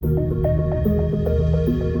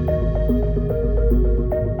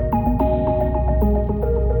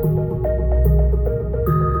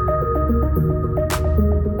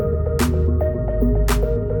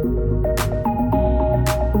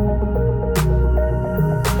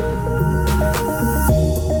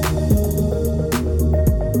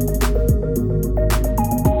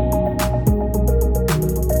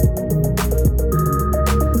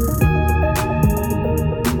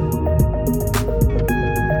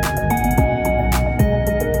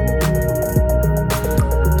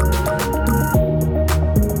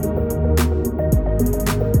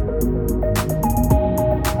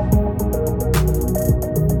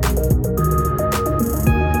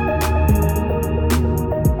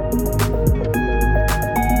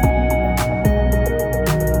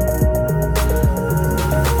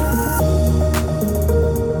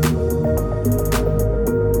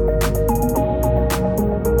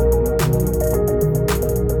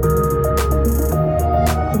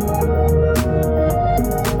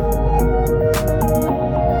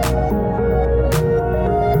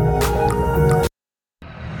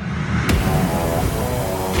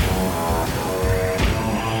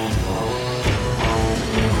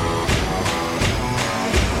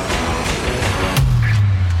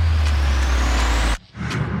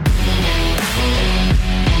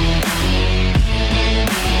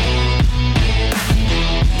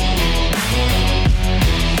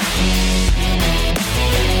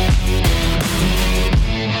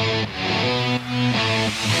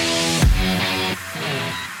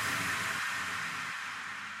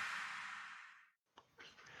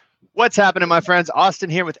What's happening, my friends? Austin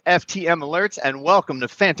here with FTM Alerts, and welcome to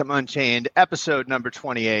Fantom Unchained, episode number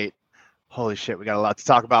 28. Holy shit, we got a lot to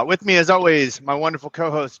talk about. With me, as always, my wonderful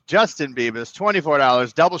co-host, Justin Bebis, $24,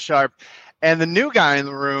 Doublesharp, and the new guy in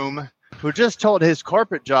the room who just told his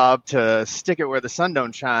corporate job to stick it where the sun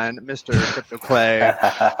don't shine, Mr. Crypto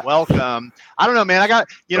Klay. Welcome. I don't know, man. I got,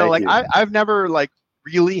 I've never,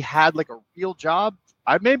 really had, a real job.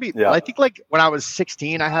 I think when I was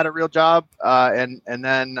 16, I had a real job, and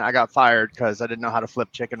then I got fired because I didn't know how to flip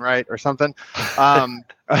chicken right or something.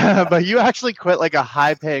 But you actually quit a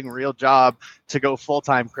high-paying real job to go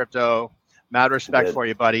full-time crypto. Mad respect for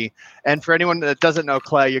you, buddy. And for anyone that doesn't know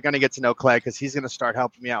Klay, you're going to get to know Klay because he's going to start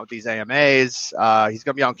helping me out with these AMAs. He's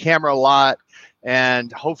going to be on camera a lot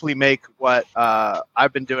and hopefully make what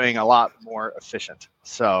I've been doing a lot more efficient.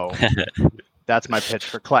 So that's my pitch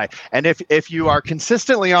for Klay. And if you are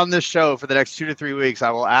consistently on this show for the next 2 to 3 weeks, I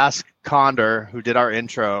will ask Condor, who did our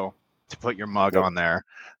intro, to put your mug on there.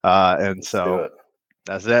 And so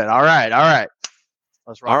that's it. All right.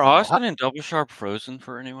 Are Austin and Doublesharp frozen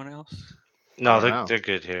for anyone else? No, they're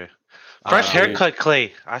good here. Fresh haircut,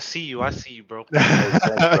 Klay. I see you, bro. Thanks,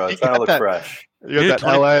 bro. It's trying to look fresh. You got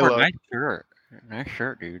that LA look. Nice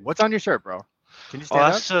shirt, dude. What's on your shirt, bro? Can you stand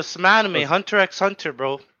up? That's some anime. Hunter x Hunter,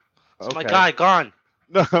 bro. It's my guy, gone.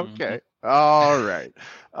 Okay. All right.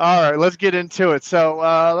 Let's get into it. So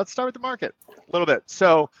let's start with the market a little bit.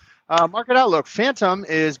 So market outlook. Fantom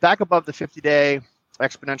is back above the 50-day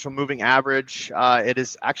exponential moving average. It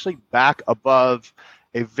is actually back above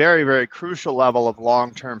a very, very crucial level of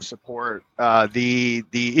long-term support. The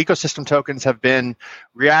ecosystem tokens have been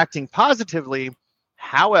reacting positively.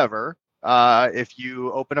 However, if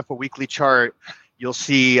you open up a weekly chart, you'll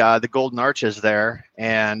see the golden arches there,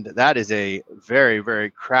 and that is a very,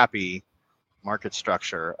 very crappy market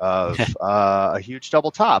structure of a huge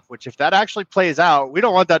double top, which if that actually plays out, we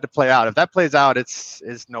don't want that to play out. If that plays out, it's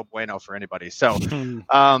no bueno for anybody. So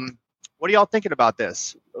what are y'all thinking about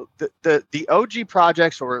this? The OG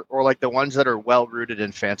projects or the ones that are well rooted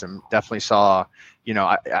in Fantom definitely saw,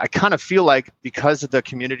 I kind of feel like because the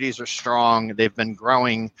communities are strong, they've been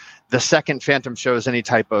growing. The second Fantom shows any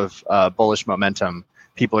type of bullish momentum,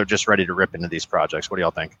 people are just ready to rip into these projects. What do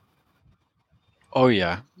y'all think? Oh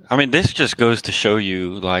yeah. I mean, this just goes to show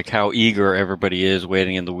you how eager everybody is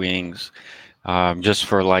waiting in the wings, just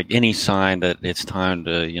for any sign that it's time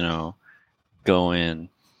to, go in.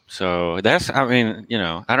 So I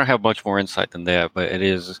don't have much more insight than that, but it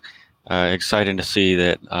is exciting to see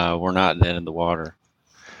that we're not dead in the water.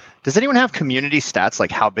 Does anyone have community stats,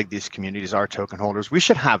 like how big these communities are, token holders? We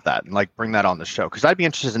should have that and bring that on the show because I'd be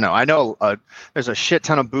interested to know. I know there's a shit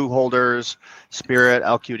ton of Boo holders, Spirit,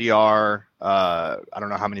 LQDR. I don't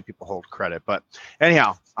know how many people hold credit, but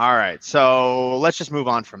anyhow, all right. So let's just move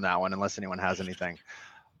on from that one unless anyone has anything.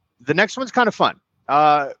 The next one's kind of fun.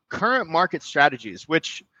 Current market strategies,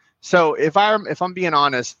 So if I'm being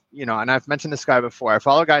honest, and I've mentioned this guy before, I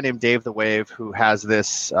follow a guy named Dave the Wave who has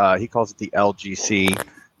this, he calls it the LGC.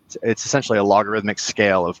 It's essentially a logarithmic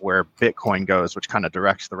scale of where Bitcoin goes, which kind of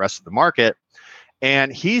directs the rest of the market.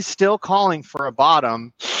 And he's still calling for a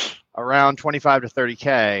bottom around 25 to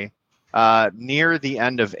 30K near the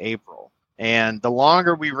end of April. And the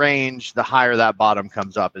longer we range, the higher that bottom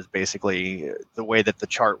comes up is basically the way that the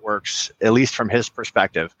chart works, at least from his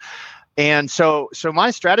perspective. And so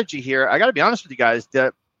my strategy here, I got to be honest with you guys,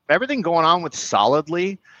 that everything going on with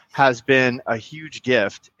Solidly has been a huge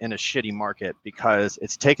gift in a shitty market because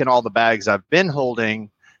it's taken all the bags I've been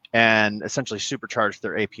holding and essentially supercharged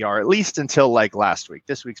their APR, at least until last week.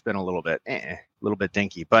 This week's been a little bit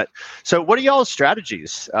dinky. But so what are y'all's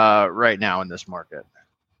strategies right now in this market?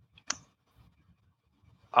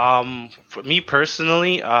 For me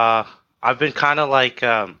personally, I've been kind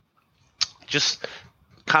of just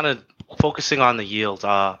kind of focusing on the yield.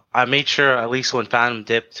 I made sure at least when Fantom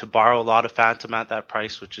dipped to borrow a lot of Fantom at that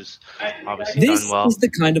price, which is obviously done well. This is the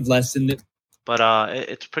kind of lesson that. But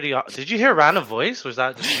it's pretty. Did you hear random voice? Was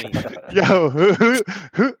that just me? Yo,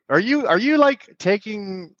 who are you? Are you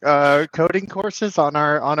taking coding courses on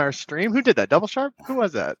our stream? Who did that? Doublesharp? Who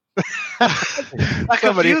was that? I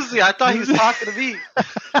confused you. I thought he was talking to me.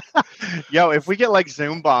 Yo, if we get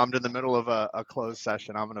Zoom bombed in the middle of a closed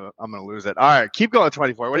session, I'm gonna lose it. All right, keep going.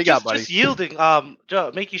 24. What do you got, buddy? Just yielding.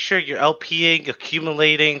 Making sure you're LPing,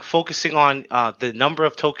 accumulating, focusing on the number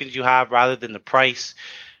of tokens you have rather than the price.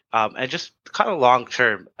 And just kind of long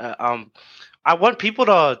term. I want people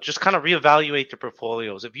to just kind of reevaluate their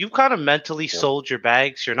portfolios. If you've kind of mentally sold your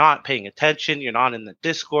bags, you're not paying attention, you're not in the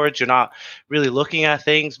Discords, you're not really looking at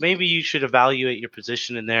things, maybe you should evaluate your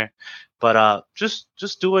position in there. But just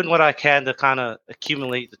doing what I can to kind of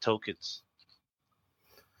accumulate the tokens.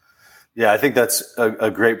 Yeah, I think that's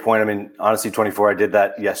a great point. I mean, honestly, 24, I did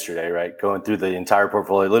that yesterday, right? Going through the entire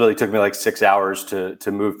portfolio. It literally took me like 6 hours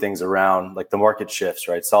to move things around. Like the market shifts,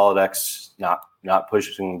 right? SolidX not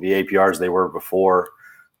pushing the APRs they were before.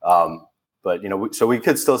 But, so we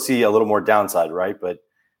could still see a little more downside, right? But,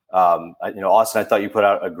 Austin, I thought you put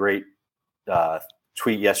out a great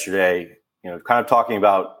tweet yesterday, kind of talking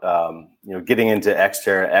about, getting into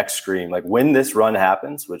Xterra, X-Scream, like when this run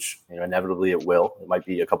happens, which, inevitably it will, it might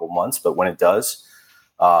be a couple months, but when it does,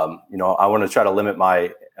 I want to try to limit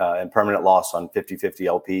my impermanent loss on 50-50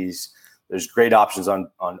 LPs. There's great options on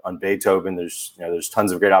Beethoven. There's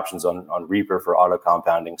tons of great options on Reaper for auto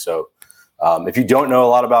compounding. So if you don't know a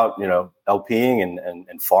lot about, LPing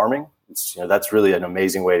and farming, that's really an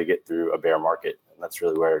amazing way to get through a bear market. And that's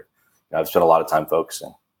really where I've spent a lot of time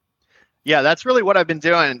focusing. Yeah, that's really what I've been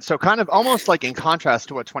doing. So kind of almost like in contrast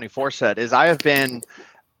to what 24 said is I have been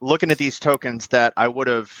looking at these tokens that I would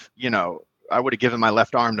have given my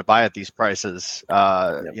left arm to buy at these prices,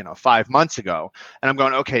 5 months ago. And I'm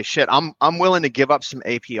going, okay, shit, I'm willing to give up some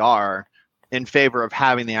APR in favor of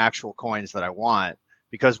having the actual coins that I want.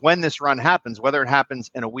 Because when this run happens, whether it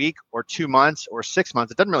happens in a week or 2 months or 6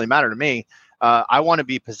 months, it doesn't really matter to me. I want to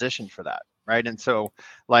be positioned for that. Right. And so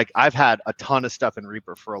like I've had a ton of stuff in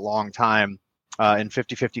Reaper for a long time in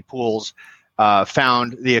 50-50 pools,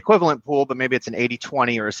 found the equivalent pool, but maybe it's an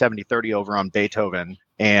 80-20 or a 70-30 over on Beethoven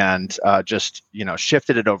and just,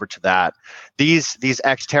 shifted it over to that. These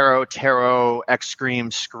Xterra, Tarot,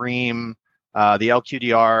 X-Scream, Scream, the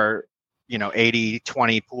LQDR,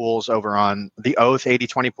 80-20 pools over on the Oath,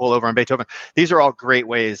 80-20 pool over on Beethoven. These are all great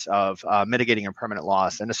ways of mitigating impermanent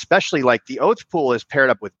loss. And especially like the Oath pool is paired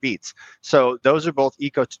up with Beats. So those are both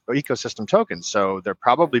ecosystem tokens. So they're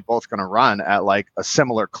probably both going to run at like a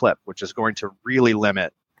similar clip, which is going to really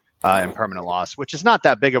limit impermanent loss, which is not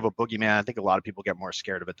that big of a boogeyman. I think a lot of people get more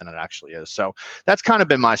scared of it than it actually is. So that's kind of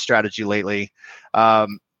been my strategy lately.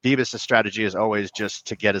 Bebis' strategy is always just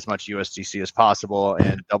to get as much USDC as possible.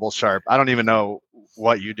 And Doublesharp, I don't even know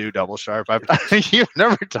what you do, Doublesharp. You've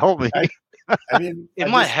never told me. I mean, in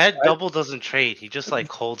my head, Double doesn't trade. He just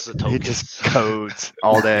like holds the tokens. He just codes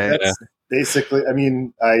all day. That's basically,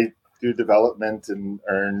 I do development and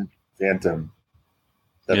earn Fantom.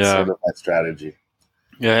 That's sort of my strategy.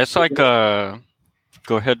 Yeah, it's like, go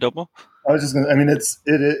ahead, Double. I was just going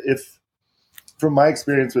to, if from my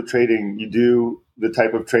experience with trading, you do the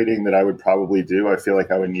type of trading that I would probably do, I feel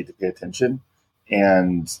like I would need to pay attention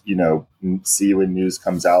and, see when news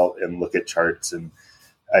comes out and look at charts. And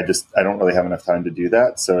I don't really have enough time to do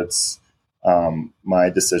that. So it's,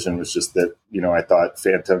 my decision was just that, I thought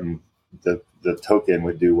Fantom, the token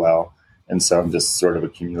would do well. And so I'm just sort of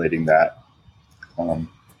accumulating that,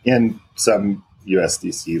 in some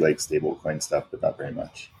USDC, like stablecoin stuff, but not very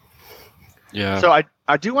much. Yeah. So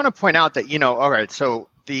I do want to point out that, all right, so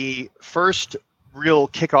the first real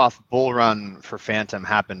kickoff bull run for Fantom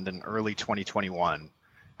happened in early 2021.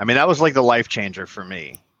 I mean, that was like the life changer for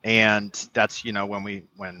me. And that's, when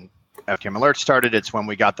FTM Alerts started, it's when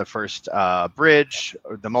we got the first bridge,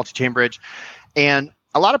 or the multi-chain bridge. And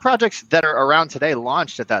a lot of projects that are around today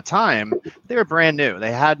launched at that time. They were brand new.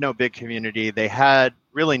 They had no big community. They had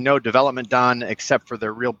really no development done except for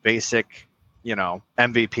their real basic,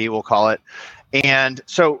 MVP, we'll call it. And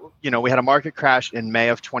so, we had a market crash in May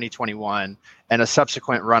of 2021 and a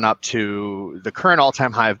subsequent run up to the current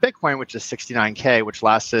all-time high of Bitcoin, which is 69K, which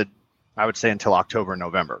lasted, I would say, until October,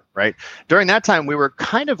 November, right? During that time, we were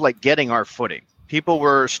kind of like getting our footing. People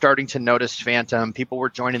were starting to notice Fantom. People were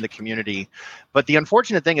joining the community. But the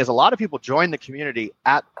unfortunate thing is a lot of people joined the community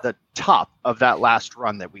at the top of that last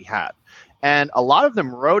run that we had. And a lot of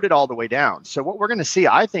them rode it all the way down. So what we're going to see,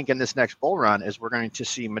 I think, in this next bull run is we're going to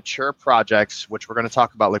see mature projects, which we're going to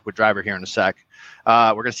talk about Liquid Driver here in a sec.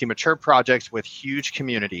 We're going to see mature projects with huge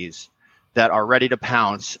communities that are ready to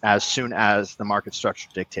pounce as soon as the market structure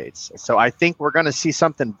dictates. So I think we're going to see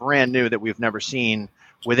something brand new that we've never seen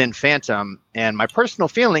within Fantom. And my personal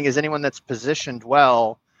feeling is anyone that's positioned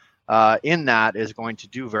well in that is going to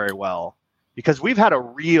do very well. Because we've had a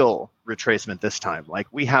real retracement this time. Like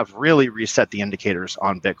we have really reset the indicators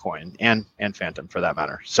on Bitcoin and Fantom for that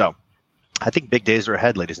matter. So I think big days are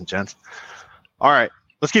ahead, ladies and gents. All right,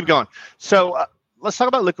 let's keep going. So let's talk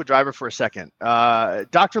about Liquid Driver for a second.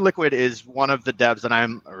 Dr. Liquid is one of the devs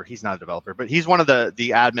that or he's not a developer, but he's one of the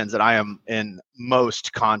admins that I am in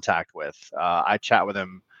most contact with. I chat with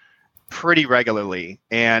him pretty regularly,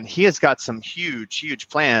 and he has got some huge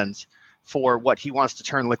plans for what he wants to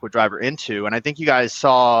turn Liquid Driver into. And I think you guys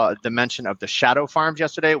saw the mention of the shadow farms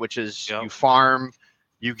yesterday, which is you farm,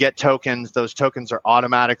 you get tokens. Those tokens are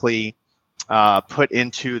automatically put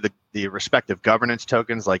into the respective governance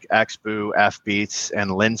tokens like XBOO, FBeats,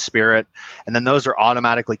 and Lin Spirit, and then those are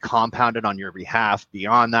automatically compounded on your behalf.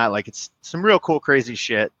 Beyond that, like it's some real cool, crazy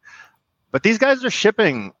shit. But these guys are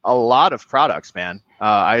shipping a lot of products, man.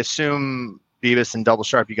 I assume Bebis and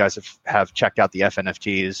Doublesharp, you guys have checked out the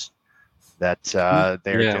FNFTs that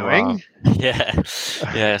they're doing. Wow. Yeah,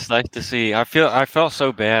 it's nice to see. I felt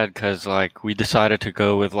so bad because like we decided to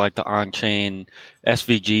go with like the Unchained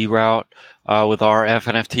SVG route with our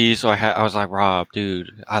FNFTs. So I was like, Rob,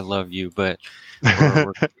 dude, I love you, but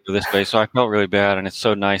we're this way. So I felt really bad, and it's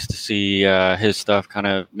so nice to see his stuff kind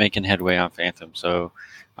of making headway on Fantom. So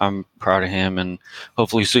I'm proud of him, and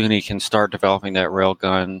hopefully soon he can start developing that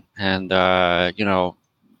railgun and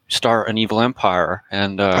start an evil empire,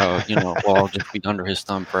 and we'll all just be under his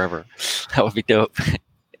thumb forever. That would be dope.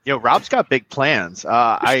 Yo, Rob's got big plans.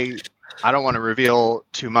 I don't want to reveal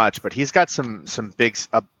too much, but he's got some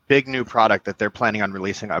big new product that they're planning on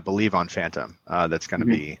releasing, I believe, on Fantom. That's going to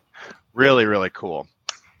be really, really cool.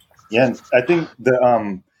 Yeah, and I think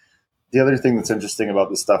the other thing that's interesting about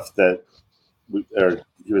the stuff that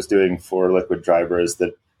he was doing for Liquid Driver is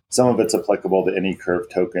that some of it's applicable to any Curve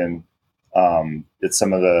token. It's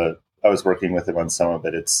I was working with him on some of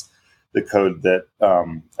it. It's the code that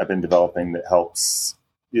I've been developing that helps.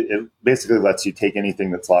 It basically lets you take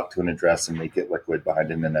anything that's locked to an address and make it liquid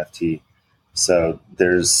behind an NFT. So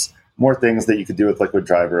there's more things that you could do with Liquid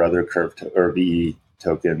Driver, other Curve or VE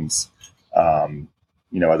tokens,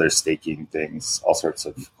 other staking things, all sorts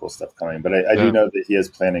of cool stuff coming. But I do know that he is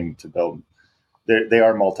planning to build. They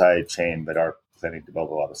are multi-chain, but are planning to build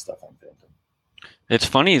a lot of stuff on Fantom. It's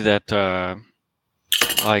funny that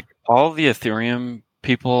like all the Ethereum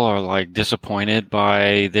people are like disappointed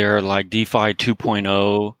by their like DeFi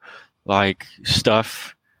 2.0 like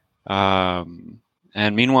stuff, and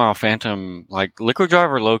meanwhile Fantom, like Liquid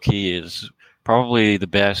Driver low-key is probably the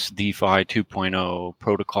best DeFi 2.0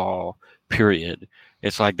 protocol, period.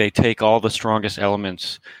 It's like they take all the strongest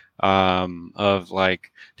elements of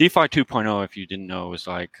like DeFi 2.0, if you didn't know, is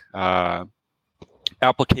like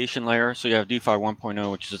application layer. So you have DeFi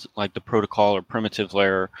 1.0, which is like the protocol or primitives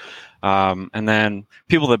layer. And then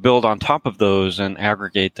people that build on top of those and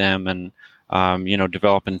aggregate them and,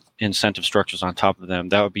 develop incentive structures on top of them.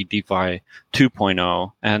 That would be DeFi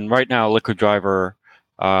 2.0. And right now, Liquid Driver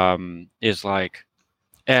is like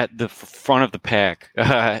at the front of the pack.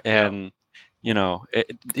 And,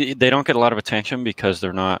 they don't get a lot of attention because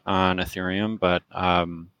they're not on Ethereum, but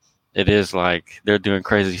it is like they're doing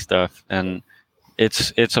crazy stuff. And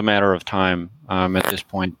it's a matter of time at this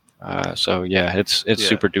point. So yeah, it's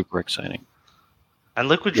super duper exciting. And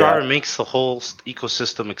Liquid Driver makes the whole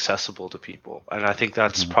ecosystem accessible to people, and I think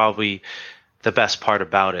that's probably the best part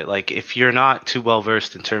about it. Like if you're not too well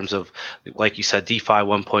versed in terms of, like you said, DeFi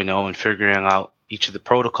 1.0 and figuring out each of the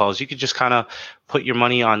protocols, you could just kind of put your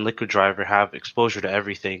money on Liquid Driver, have exposure to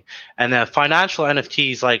everything. And the financial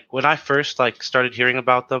NFTs, like when I first started hearing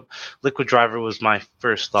about them, Liquid Driver was my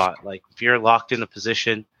first thought. Like if you're locked in a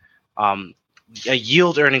position, a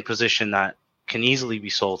yield earning position that can easily be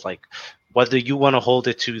sold, like whether you want to hold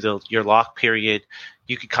it to your lock period,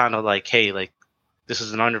 you could kind of like, hey, like this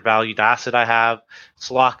is an undervalued asset I have. It's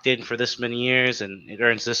locked in for this many years and it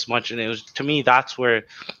earns this much. And it was, to me, that's where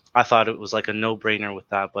I thought it was like a no-brainer with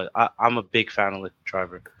that. But I'm a big fan of Liquid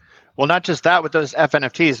Driver. Well, not just that, with those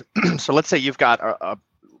FNFTs. So let's say you've got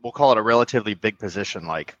we'll call it a relatively big position,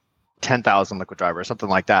 like 10,000 Liquid Driver or something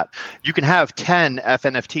like that. You can have 10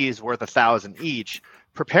 FNFTs worth 1,000 each,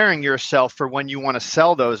 preparing yourself for when you want to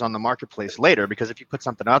sell those on the marketplace later. Because if you put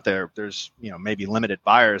something out there, there's maybe limited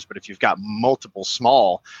buyers, but if you've got multiple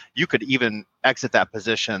small, you could even exit that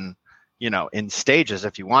position in stages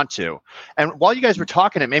if you want to. And while you guys were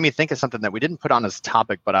talking, it made me think of something that we didn't put on as a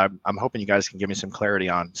topic, but I'm hoping you guys can give me some clarity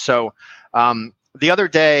on. So the other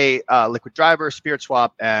day, Liquid Driver, Spirit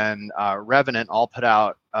Swap, and Revenant all put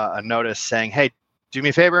out a notice saying, hey, do me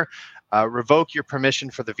a favor, revoke your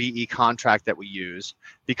permission for the VE contract that we use,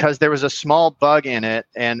 because there was a small bug in it.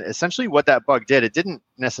 And essentially what that bug did, it didn't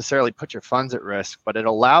necessarily put your funds at risk, but it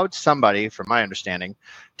allowed somebody, from my understanding,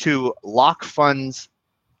 to lock funds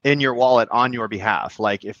in your wallet on your behalf.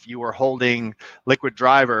 Like if you were holding Liquid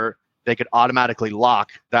Driver, they could automatically lock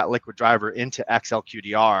that Liquid Driver into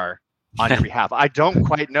XLQDR on your behalf. I don't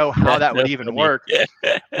quite know how that would even work,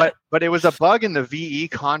 but it was a bug in the VE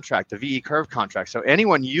contract, the VE Curve contract. So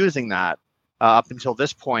anyone using that up until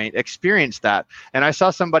this point experienced that. And I saw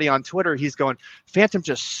somebody on Twitter, he's going, Fantom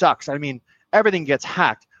just sucks. I mean, everything gets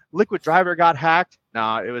hacked. Liquid Driver got hacked.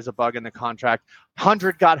 No, it was a bug in the contract.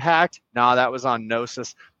 100 got hacked. No, that was on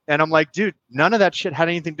Gnosis. And I'm like, dude, none of that shit had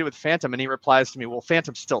anything to do with Fantom. And he replies to me, well,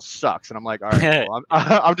 Fantom still sucks. And I'm like, all right, cool.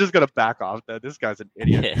 I'm just gonna back off. This guy's an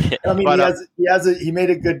idiot. I mean, But, he made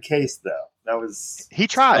a good case though. That was he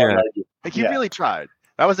tried. Yeah. He really tried.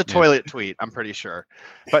 That was a toilet tweet, I'm pretty sure.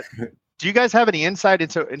 But do you guys have any insight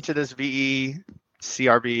into this VE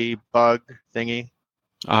CRV bug thingy?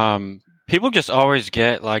 People just always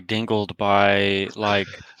get like dingled by like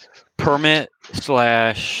permit /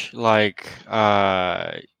 like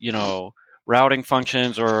routing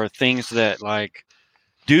functions or things that like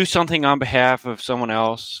do something on behalf of someone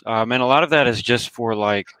else. And a lot of that is just for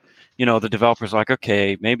like, the developers like,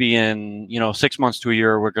 okay, maybe in 6 months to a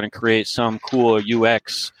year we're going to create some cool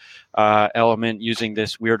UX element using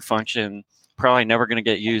this weird function. Probably never going to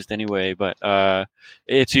get used anyway, but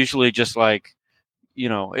it's usually just like,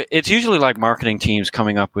 it's usually like marketing teams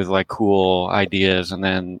coming up with like cool ideas, and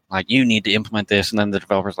then like you need to implement this, and then the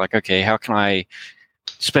developer's like, okay, how can I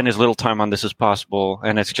spend as little time on this as possible?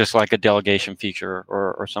 And it's just like a delegation feature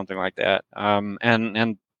or something like that.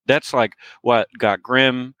 And that's like what got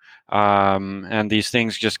Grim, and these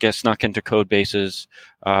things just get snuck into code bases.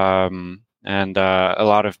 And a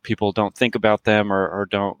lot of people don't think about them or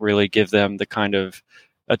don't really give them the kind of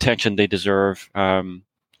attention they deserve.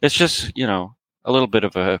 It's just, a little bit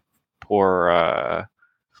of a poor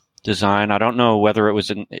design. I don't know whether it was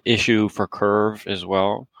an issue for Curve as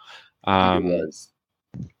well. it was.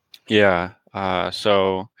 Yeah.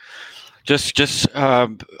 So just a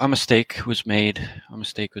mistake was made.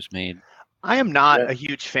 I am not a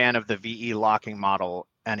huge fan of the VE locking model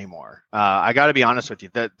anymore. I got to be honest with you.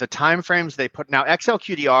 The timeframes they put now,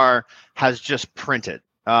 XLQDR has just printed.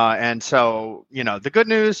 And so, the good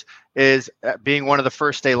news is being one of the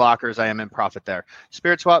first day lockers, I am in profit there.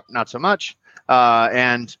 Spirit Swap, not so much.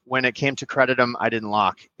 And when it came to Creditum, I didn't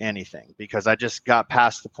lock anything because I just got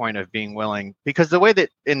past the point of being willing. Because the way that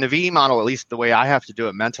in the VE model, at least the way I have to do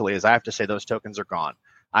it mentally, is I have to say those tokens are gone.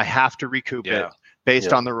 I have to recoup it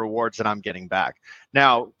based on the rewards that I'm getting back.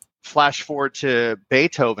 Now, flash forward to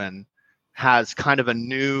Beethoven has kind of a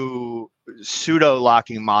new pseudo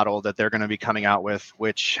locking model that they're going to be coming out with,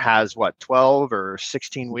 which has 12 or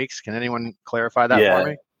 16 weeks. Can anyone clarify that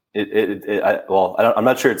for me? I'm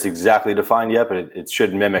not sure it's exactly defined yet, but it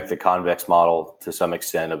should mimic the convex model to some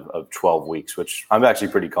extent of 12 weeks, which I'm actually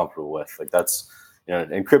pretty comfortable with. Like that's,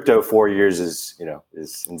 in crypto, 4 years is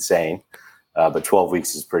insane, but 12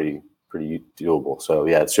 weeks is pretty doable. So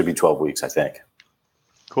yeah, it should be 12 weeks, I think.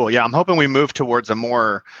 Cool. Yeah, I'm hoping we move towards a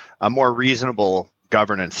more reasonable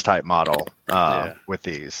governance type model with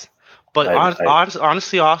these. But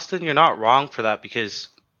honestly, Austin, you're not wrong for that, because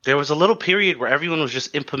there was a little period where everyone was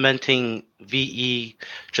just implementing VE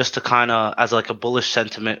just to kind of as like a bullish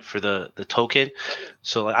sentiment for the token.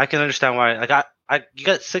 So like, I can understand why you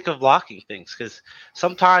got sick of locking things, because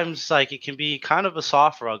sometimes like it can be kind of a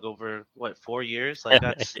soft rug over 4 years. Like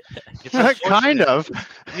it's kind of.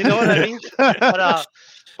 You know what I mean?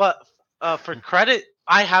 But for credit,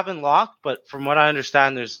 I haven't locked, but from what I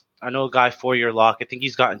understand, I know a guy 4-year lock. I think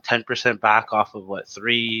he's gotten 10% back off of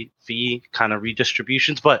 3 fee kind of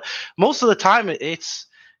redistributions. But most of the time, it's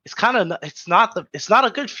not a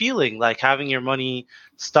good feeling, like having your money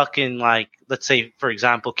stuck in, like, let's say for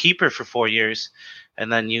example Keeper for 4 years,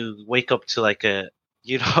 and then you wake up to like a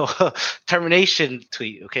termination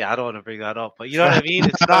tweet. Okay, I don't want to bring that up, but you know what I mean.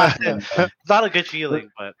 It's not a good feeling,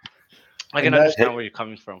 but I can understand where you're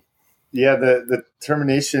coming from. Yeah, the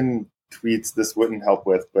termination tweets this wouldn't help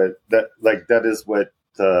with, but that is what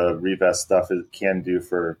the revest stuff can do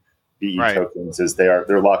for VE tokens, is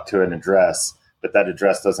they're locked to an address, but that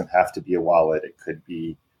address doesn't have to be a wallet. It could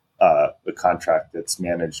be a contract that's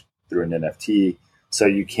managed through an NFT. So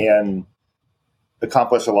you can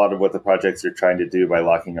accomplish a lot of what the projects are trying to do by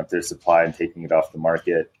locking up their supply and taking it off the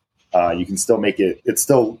market. You can still make it's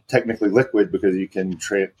still technically liquid because you can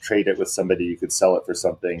trade it with somebody. You could sell it for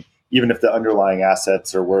something. Even if the underlying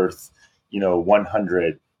assets are worth,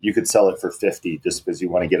 100, you could sell it for 50 just because you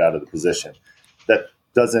want to get out of the position. That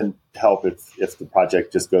doesn't help if the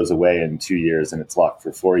project just goes away in 2 years and it's locked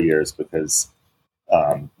for 4 years because,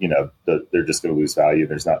 they're just going to lose value.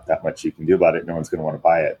 There's not that much you can do about it. No one's going to want to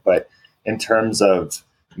buy it. But in terms of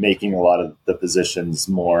making a lot of the positions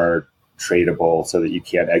more tradable so that you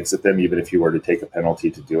can't exit them, even if you were to take a penalty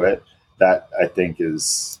to do it, that I think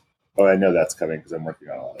is, I know that's coming because I'm working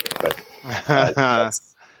on all of it, but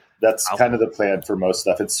that's kind of the plan for most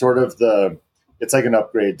stuff. It's sort of it's like an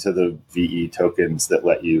upgrade to the VE tokens that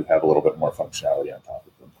let you have a little bit more functionality on top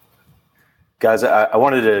of them. Guys, I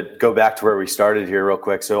wanted to go back to where we started here real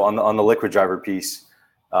quick. So on the Liquid Driver piece,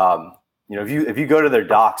 if you go to their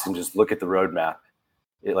docs and just look at the roadmap,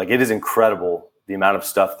 it is incredible the amount of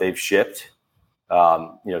stuff they've shipped,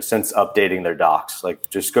 since updating their docs. Like,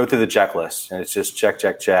 just go through the checklist, and it's just check,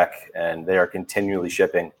 and they are continually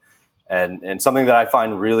shipping. And something that I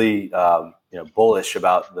find really, bullish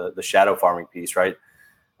about the shadow farming piece, right?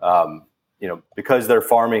 Because they're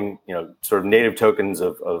farming, sort of native tokens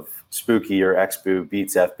of Spooky or XBOO,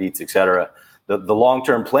 Beats, F Beats, et cetera. The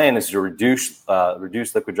long-term plan is to reduce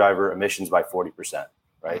Liquid Driver emissions by 40%,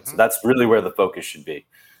 right? So that's really where the focus should be.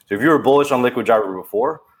 So if you were bullish on Liquid Driver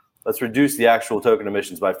before, let's reduce the actual token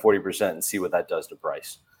emissions by 40% and see what that does to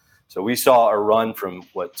price. So we saw a run from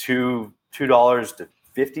 $2 to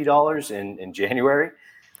 $50 in January.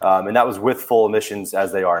 And that was with full emissions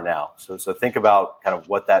as they are now. So think about kind of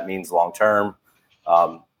what that means long term.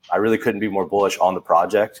 I really couldn't be more bullish on the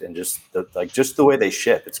project, and just the way they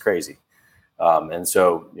ship, it's crazy. And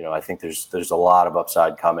so I think there's a lot of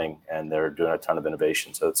upside coming, and they're doing a ton of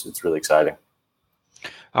innovation. So it's really exciting.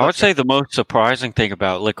 I would say the most surprising thing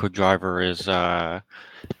about Liquid Driver is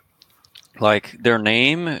like their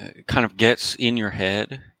name kind of gets in your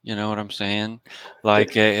head. You know what I'm saying?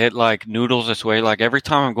 Like it like noodles this way. Like every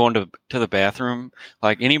time I'm going to the bathroom,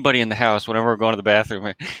 like anybody in the house, whenever we're going to the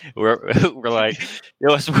bathroom, we're like,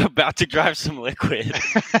 yo, we're about to drive some liquid.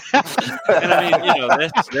 And I mean,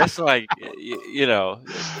 that's like,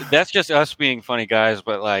 that's just us being funny guys.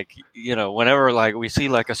 But like, whenever like we see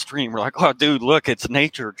like a stream, we're like, oh, dude, look, it's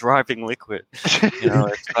nature driving liquid.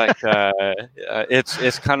 It's like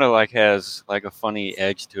it's kind of like has like a funny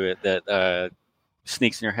edge to it that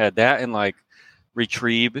sneaks in your head. That and like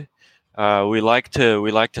retrieve. We like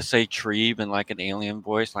to say Trebe in like an alien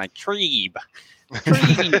voice, like Trebe.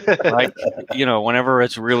 Like whenever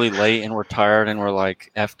it's really late and we're tired and we're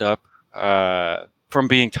like effed up from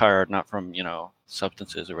being tired, not from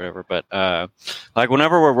substances or whatever. But like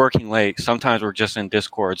whenever we're working late, sometimes we're just in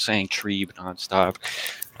Discord saying Trebe nonstop.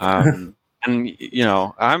 And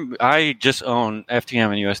I just own FTM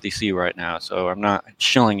and USDC right now, so I'm not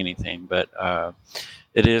shilling anything. But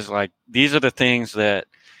it is like these are the things that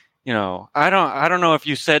I don't know if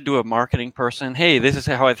you said to a marketing person, hey, this is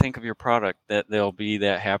how I think of your product, that they'll be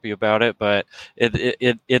that happy about it. But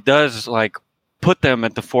it does like put them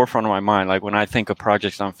at the forefront of my mind. Like when I think of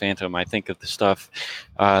projects on Fantom, I think of the stuff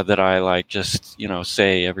that I like just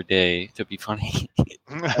say every day to be funny.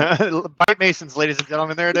 Bite Masons, ladies and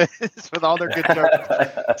gentlemen, there it is with all their good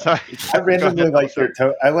jokes. Sorry. I randomly like their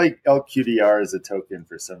I like LQDR as a token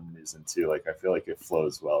for some reason too. Like I feel like it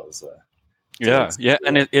flows well as a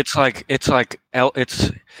and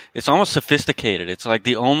it's almost sophisticated. It's like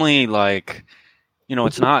the only like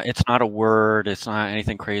it's not a word, it's not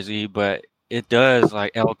anything crazy, but it does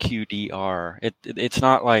like LQDR. It's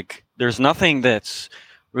not like there's nothing that's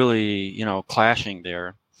really clashing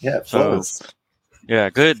there. Yeah, it flows.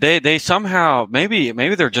 Yeah, good. They somehow maybe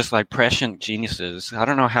they're just like prescient geniuses. I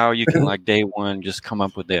don't know how you can like day one just come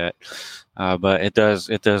up with that, but it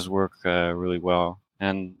does work really well.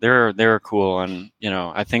 And they're cool, and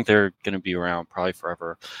I think they're going to be around probably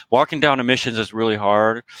forever. Walking down emissions is really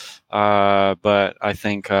hard, but I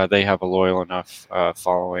think they have a loyal enough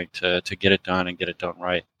following to get it done and get it done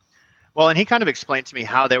right. Well, and he kind of explained to me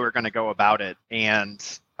how they were going to go about it, and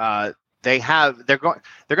they're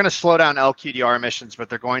going to slow down LQDR emissions, but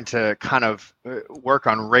they're going to kind of work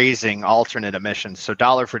on raising alternate emissions. So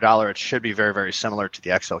dollar for dollar, it should be very, very similar to the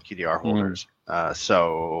XLQDR holders.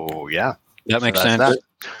 So yeah. That makes sense.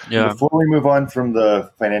 Yeah. Before we move on from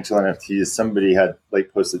the financial NFTs, somebody had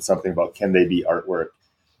like posted something about can they be artwork?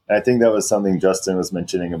 And I think that was something Justin was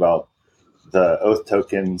mentioning about the Oath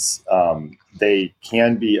tokens. They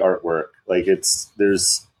can be artwork. Like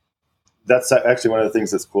that's actually one of the things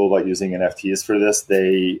that's cool about using NFTs for this.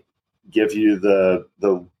 They give you the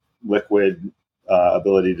liquid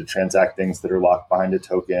ability to transact things that are locked behind a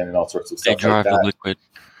token and all sorts of stuff. They drive like that. The liquid.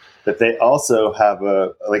 But they also have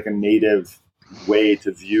a native way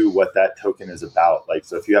to view what that token is about. Like,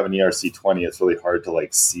 so if you have an ERC20, it's really hard to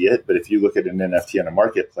like see it. But if you look at an NFT on a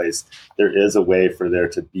marketplace, there is a way for there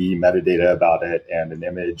to be metadata about it and an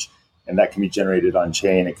image, and that can be generated on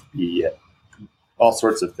chain. It could be all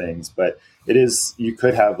sorts of things, but you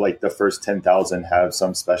could have like the first 10,000 have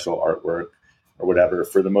some special artwork or whatever.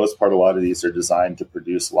 For the most part, a lot of these are designed to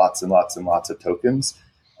produce lots and lots and lots of tokens.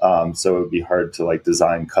 So it would be hard to like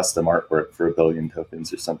design custom artwork for 1 billion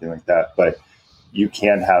tokens or something like that. But you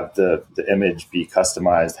can have the image be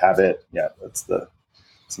customized, have it. Yeah, that's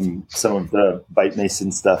some of the Bite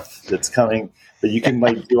Mason stuff that's coming. But you can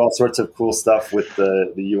like do all sorts of cool stuff with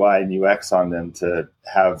the UI and UX on them to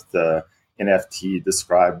have the NFT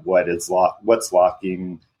describe what's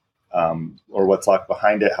locking, or what's locked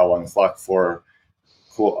behind it, how long it's locked for.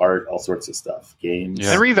 cool art, all sorts of stuff, games.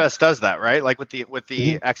 Yeah. And Revest does that, right? Like with the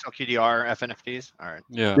Mhm. XLQDR FNFTs. All right.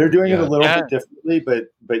 Yeah. They're doing it a little Yeah. bit differently,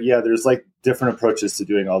 but yeah, there's like different approaches to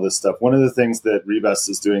doing all this stuff. One of the things that Revest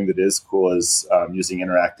is doing that is cool is using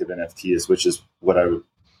interactive NFTs, which is one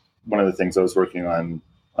of the things I was working on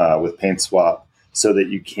with PaintSwap, so that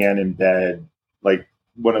you can embed like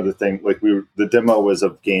one of the things like the demo was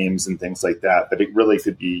of games and things like that, but it really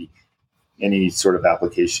could be any sort of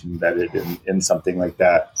application embedded in something like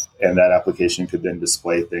that, and that application could then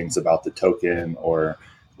display things about the token or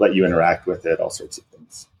let you interact with it, all sorts of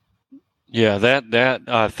things. Yeah,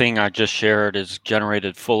 that thing I just shared is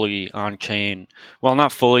generated fully on chain. Well,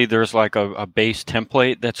 not fully. There's like a base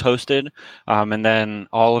template that's hosted, and then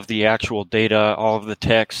all of the actual data, all of the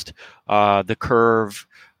text, the curve,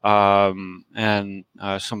 and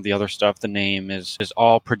some of the other stuff. The name is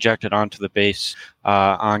all projected onto the base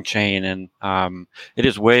on chain, and it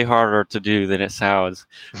is way harder to do than it sounds.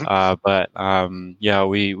 But yeah,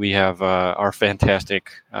 we have our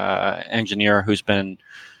fantastic engineer who's been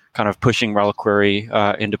kind of pushing Reliquary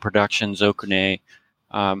into production. Zokune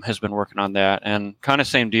has been working on that, and kind of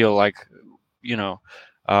same deal. Like,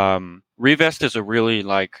 Revest is a really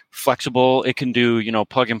like flexible. It can do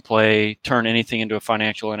plug and play, turn anything into a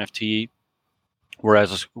financial NFT.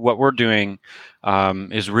 Whereas what we're doing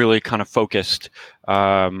is really kind of focused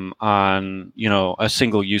on a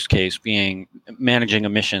single use case, being managing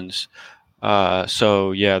emissions.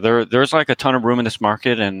 So yeah, there's like a ton of room in this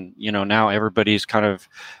market, and now everybody's kind of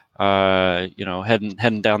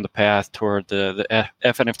heading down the path toward the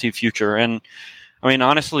FNFT future. And I mean,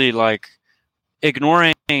 honestly, like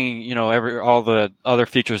ignoring all the other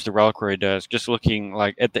features the Reliquary does, just looking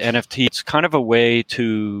like at the NFT, it's kind of a way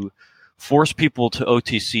to force people to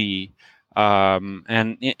OTC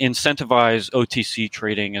and incentivize OTC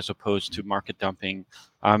trading as opposed to market dumping.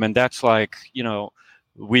 And that's like,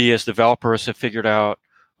 we as developers have figured out,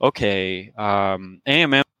 okay,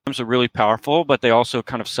 AMMs are really powerful, but they also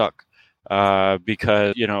kind of suck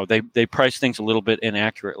because, they price things a little bit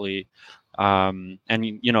inaccurately. And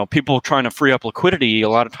people trying to free up liquidity, a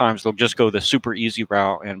lot of times they'll just go the super easy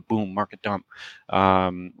route and boom, market dump.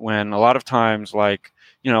 When a lot of times, like,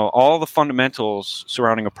 all the fundamentals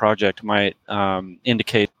surrounding a project might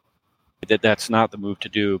indicate that that's not the move to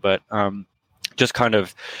do, but just kind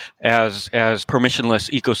of as permissionless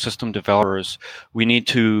ecosystem developers, we need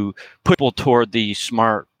to put people toward the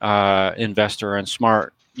smart investor and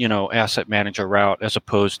smart asset manager route, as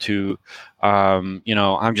opposed to I'm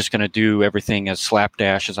just going to do everything as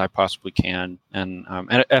slapdash as I possibly can, and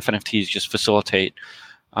FNFTs just facilitate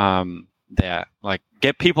that, like,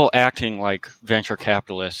 get people acting like venture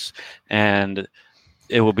capitalists, and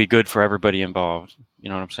it will be good for everybody involved. You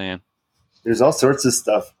know what I'm saying? There's all sorts of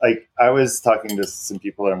stuff. Like, I was talking to some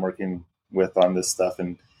people that I'm working with on this stuff,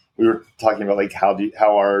 and we were talking about like how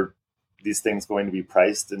are these things going to be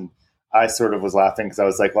priced, and I sort of was laughing because I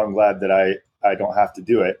was like, well, I'm glad that I don't have to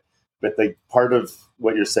do it. But like, part of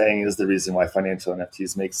what you're saying is the reason why financial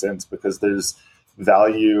NFTs make sense, because there's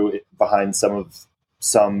value behind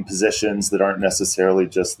some positions that aren't necessarily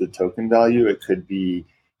just the token value. It could be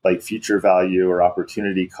like future value or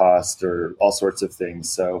opportunity cost or all sorts of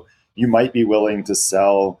things. So you might be willing to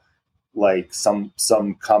sell like some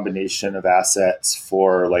combination of assets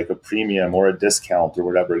for like a premium or a discount or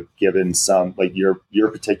whatever, given some like your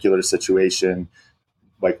particular situation,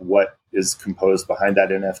 like what is composed behind that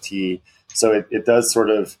NFT. So it does sort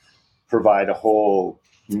of provide a whole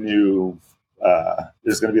new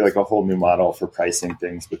there's going to be like a whole new model for pricing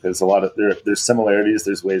things, because a lot of there's similarities,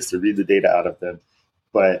 there's ways to read the data out of them,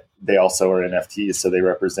 but they also are NFTs, so they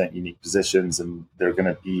represent unique positions, and they're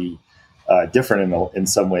going to be different in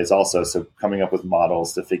some ways also. So coming up with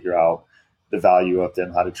models to figure out the value of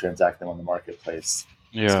them, how to transact them on the marketplace.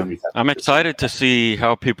 Yeah, I'm excited to see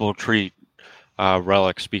how people treat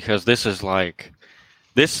relics, because this is like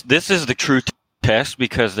this is the true test,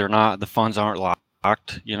 because the funds aren't locked.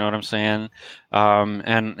 You know what I'm saying?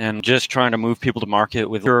 And just trying to move people to market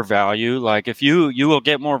with your value. Like, if you will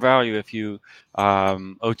get more value if you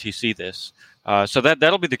OTC this. So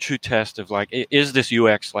that'll be the true test of like, is this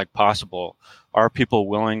UX like possible? Are people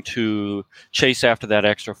willing to chase after that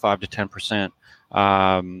extra 5 to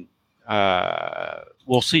 10%?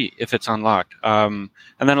 We'll see if it's unlocked. And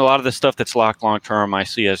then a lot of the stuff that's locked long term, I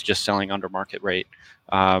see as just selling under market rate,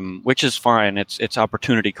 which is fine. It's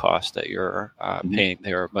opportunity cost that you're paying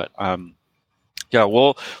there. But yeah,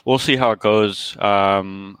 we'll see how it goes.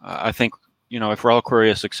 I think if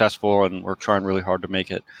Reliquary is successful, and we're trying really hard to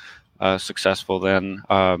make it successful, then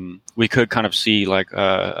we could kind of see like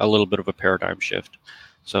a little bit of a paradigm shift.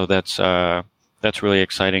 So that's really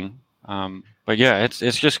exciting. But but yeah, it's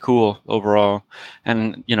just cool overall,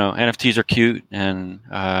 and NFTs are cute, and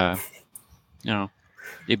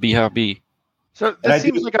it be how it be. So this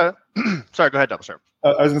seems like a. Sorry, go ahead, Doublesharp.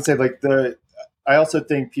 I was going to say, like, I also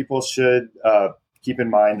think people should keep in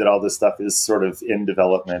mind that all this stuff is sort of in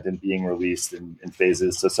development and being released in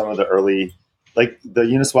phases. So some of the early, like the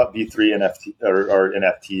Uniswap V3 NFT or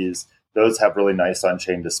NFTs, those have really nice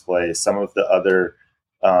on-chain displays. Some of the other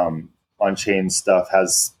on-chain stuff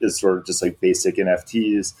is sort of just like basic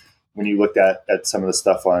NFTs. When you looked at some of the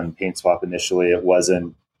stuff on PaintSwap initially, it was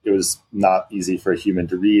not easy for a human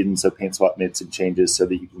to read. And so PaintSwap made some changes so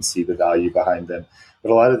that you can see the value behind them.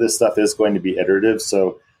 But a lot of this stuff is going to be iterative.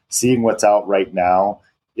 So seeing what's out right now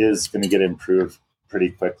is going to get improved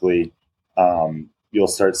pretty quickly. You'll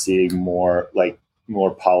start seeing more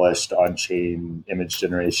polished on-chain image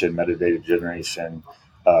generation, metadata generation.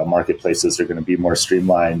 Marketplaces are going to be more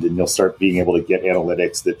streamlined, and you'll start being able to get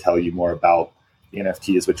analytics that tell you more about the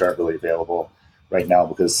NFTs, which aren't really available right now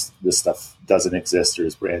because this stuff doesn't exist or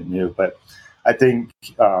is brand new. But I think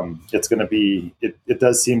it's going to be, it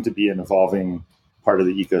does seem to be an evolving part of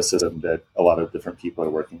the ecosystem that a lot of different people are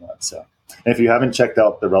working on. So, and if you haven't checked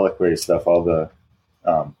out the Reliquary stuff, all the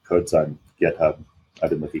codes on GitHub,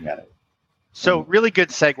 I've been looking at it. So really good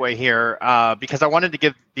segue here because I wanted to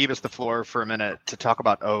give Bebis the floor for a minute to talk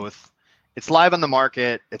about Oath. It's live on the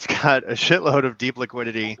market. It's got a shitload of deep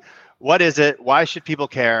liquidity. What is it? Why should people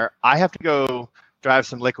care? I have to go drive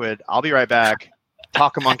some liquid. I'll be right back.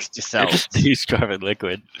 Talk amongst yourselves. He's driving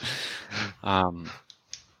liquid.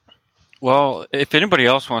 Well, if anybody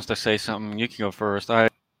else wants to say something, you can go first.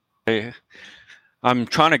 I'm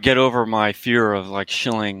trying to get over my fear of like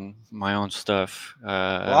shilling my own stuff.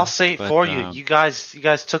 Well, I'll say it for you. You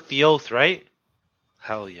guys took the oath, right?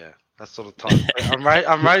 Hell yeah, that's what I'm talking about.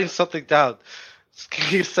 I'm writing something down. Just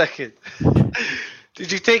give me a second.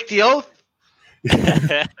 Did you take the oath?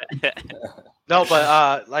 No,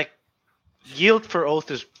 but like yield for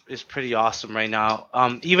oath is pretty awesome right now.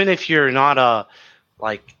 Even if you're not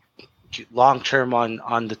like long term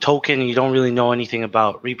on the token, you don't really know anything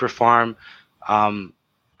about Reaper Farm.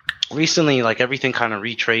 Recently, like everything kind of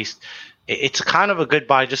retraced. It's kind of a good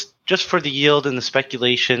buy just for the yield and the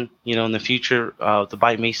speculation. In the future, the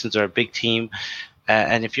Byte Masons are a big team,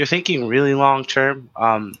 and if you're thinking really long term,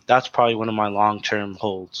 that's probably one of my long term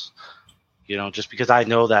holds. Just because I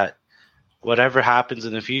know that whatever happens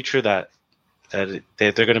in the future, that they're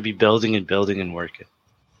going to be building and working.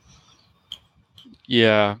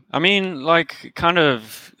 Yeah, I mean, like, kind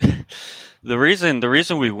of the reason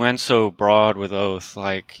we went so broad with Oath,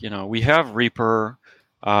 like, we have Reaper,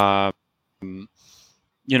 our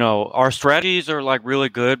strategies are like really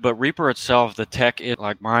good, but Reaper itself, the tech is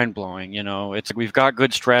like mind blowing. It's we've got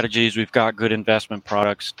good strategies, we've got good investment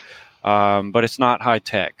products, but it's not high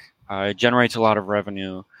tech. It generates a lot of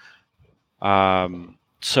revenue.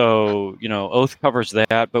 So Oath covers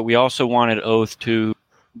that, but we also wanted Oath to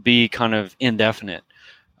be kind of indefinite.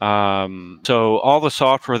 So all the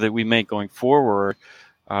software that we make going forward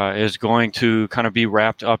is going to kind of be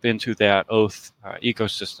wrapped up into that Oath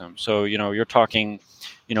ecosystem. So, you're talking,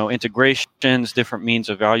 integrations, different means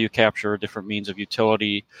of value capture, different means of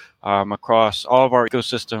utility across all of our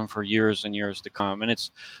ecosystem for years and years to come. And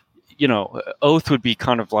it's, Oath would be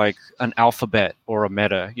kind of like an alphabet or a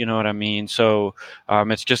meta, you know what I mean? So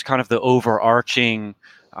it's just kind of the overarching,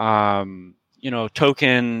 token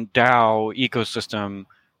DAO ecosystem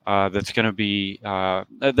that's going to be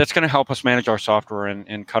that's going to help us manage our software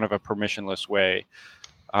in kind of a permissionless way.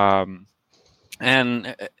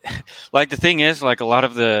 And like the thing is, like a lot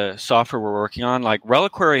of the software we're working on, like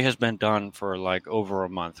Reliquary has been done for like over a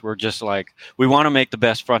month. We're just like, we want to make the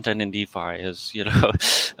best front end in DeFi,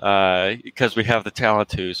 because we have the talent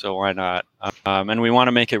to, so why not? And we want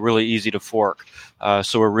to make it really easy to fork.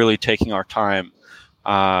 So we're really taking our time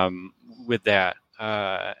with that.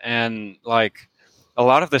 And like a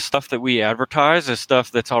lot of the stuff that we advertise is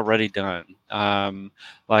stuff that's already done.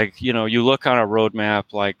 You look on a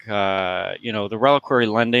roadmap, like, the Reliquary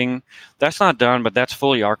lending, that's not done, but that's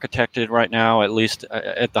fully architected right now, at least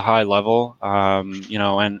at the high level,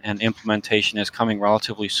 and implementation is coming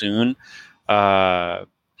relatively soon.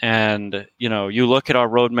 And you look at our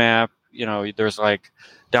roadmap, there's like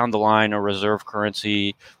down the line a reserve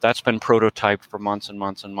currency that's been prototyped for months and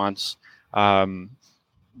months and months.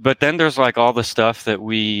 But then there's like all the stuff that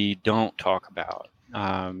we don't talk about.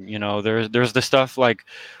 There's the stuff like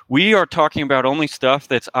we are talking about only stuff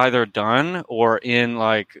that's either done or in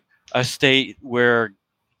like a state where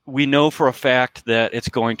we know for a fact that it's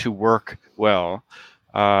going to work well.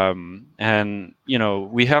 And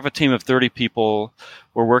we have a team of 30 people.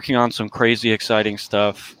 We're working on some crazy exciting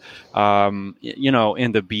stuff, in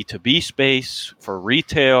the B2B space for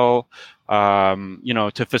retail,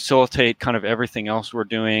 to facilitate kind of everything else we're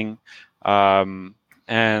doing.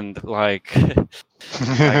 And like,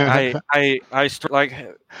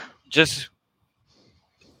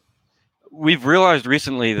 we've realized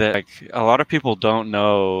recently that like a lot of people don't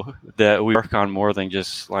know that we work on more than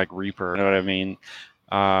just like Reaper. You know what I mean?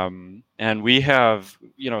 And we have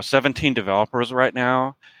 17 developers right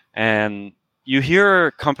now, and you hear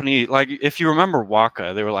a company like, if you remember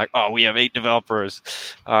Waka, they were like, oh, we have 8 developers.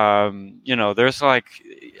 There's like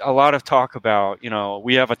a lot of talk about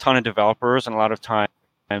we have a ton of developers, and a lot of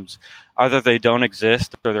times either they don't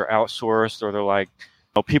exist, or they're outsourced, or they're like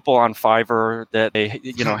people on Fiverr that they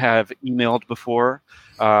have emailed before.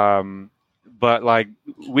 But like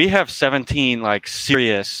we have 17 like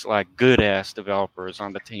serious like good ass developers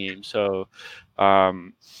on the team. So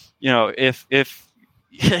if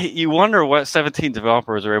you wonder what 17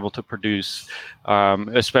 developers are able to produce,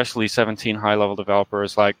 especially 17 high level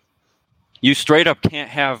developers, like you straight up can't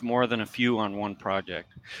have more than a few on one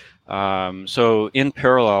project. So in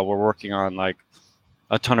parallel, we're working on like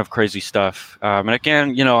a ton of crazy stuff. And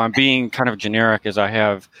again, I'm being kind of generic as I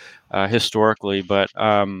have historically, but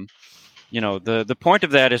the point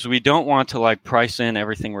of that is we don't want to like price in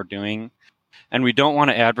everything we're doing, and we don't want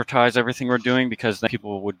to advertise everything we're doing, because then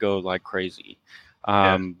people would go like crazy.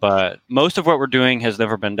 But most of what we're doing has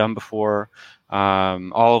never been done before.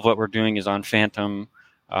 All of what we're doing is on Fantom.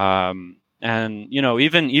 And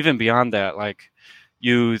even beyond that, like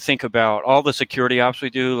you think about all the security ops we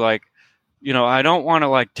do, like I don't want to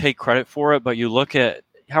like take credit for it, but you look at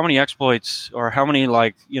how many exploits or how many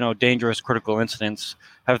like dangerous critical incidents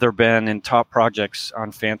have there been in top projects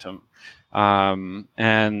on Fantom. And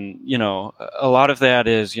a lot of that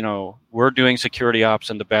is we're doing security ops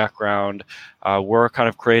in the background. We're kind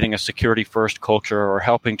of creating a security first culture, or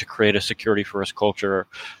helping to create a security first culture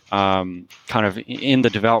kind of in the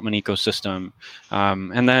development ecosystem.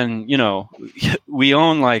 And then we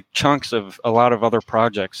own like chunks of a lot of other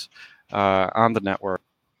projects on the network,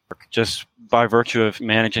 just by virtue of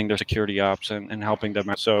managing their security ops and helping them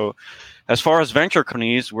out. So as far as venture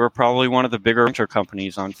companies, we're probably one of the bigger venture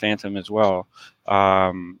companies on Fantom as well.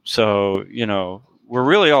 So we're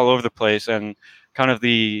really all over the place, and kind of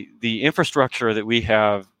the infrastructure that we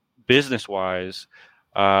have business wise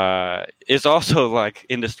is also like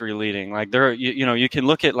industry leading. Like there, you can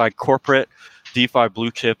look at like corporate DeFi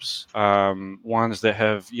blue chips, ones that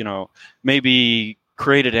have maybe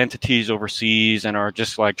created entities overseas and are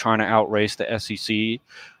just like trying to outrace the SEC.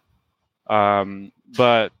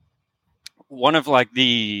 But one of like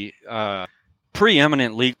the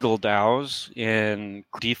preeminent legal DAOs in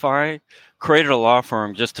DeFi created a law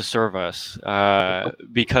firm just to serve us,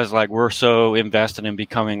 because like we're so invested in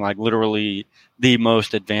becoming like literally the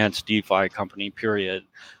most advanced DeFi company, period.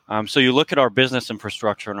 So you look at our business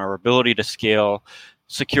infrastructure and our ability to scale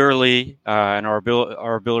securely, and our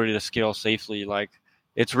ability to scale safely, like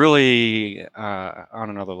it's really on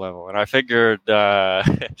another level. And I figured I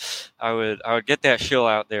would get that shill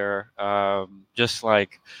out there. Just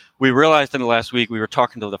like we realized in the last week, we were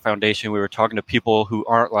talking to the foundation, we were talking to people who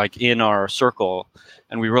aren't like in our circle,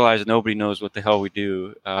 and we realized nobody knows what the hell we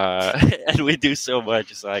do. And we do so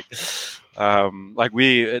much. It's like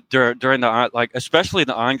we during the like especially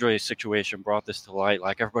the Andre situation brought this to light.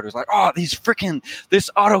 Like everybody was like, oh, this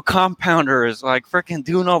auto compounder is like freaking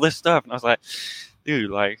doing all this stuff, and I was like, dude,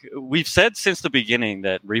 like we've said since the beginning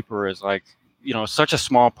that Reaper is like, such a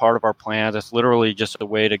small part of our plans. It's literally just a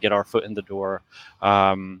way to get our foot in the door.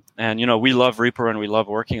 And, we love Reaper and we love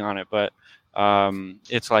working on it, but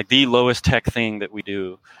it's like the lowest tech thing that we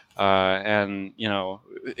do. And,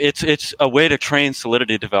 it's a way to train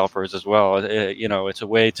Solidity developers as well. It's a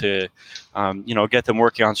way to, get them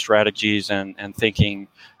working on strategies and thinking,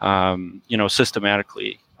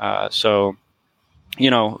 systematically. So,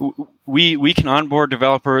 we can onboard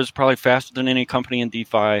developers probably faster than any company in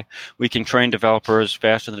DeFi. We can train developers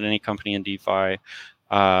faster than any company in DeFi.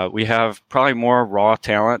 We have probably more raw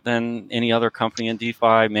talent than any other company in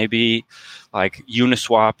DeFi. Maybe like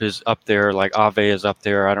Uniswap is up there, like Aave is up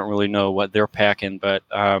there. I don't really know what they're packing, but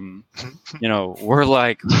we're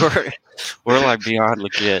like beyond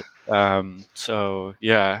legit. So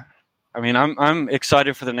yeah, I mean, I'm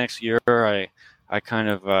excited for the next year. I kind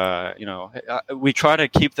of, we try to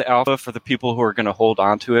keep the alpha for the people who are going to hold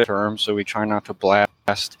on to it term. So we try not to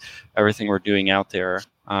blast everything we're doing out there.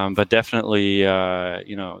 But definitely,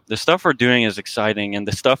 the stuff we're doing is exciting, and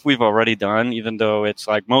the stuff we've already done, even though it's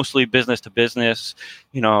like mostly business to business,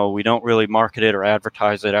 we don't really market it or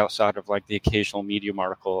advertise it outside of like the occasional Medium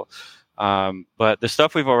article. But the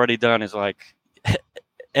stuff we've already done is like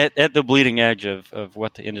at the bleeding edge of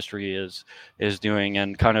what the industry is doing,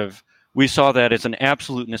 and kind of we saw that as an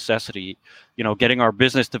absolute necessity. Getting our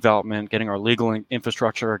business development, getting our legal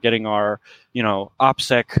infrastructure, getting our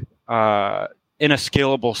OPSEC in a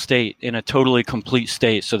scalable state, in a totally complete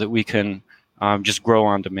state, so that we can just grow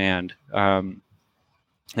on demand. And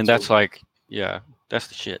that's that's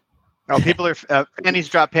the shit. Oh, people are fannies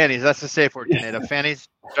drop panties. That's the safe word, Canada. Fannies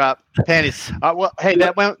drop panties. Well, hey,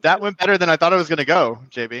 that went better than I thought it was going to go,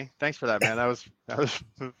 JB. Thanks for that, man. That was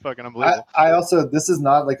fucking unbelievable. I also, this is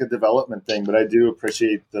not like a development thing, but I do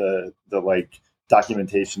appreciate the like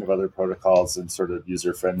documentation of other protocols and sort of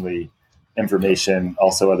user friendly information.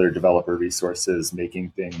 Also, other developer resources making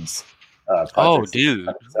things.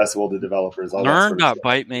 Accessible to developers.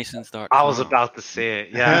 Learn.bytemasons.com. I was about to say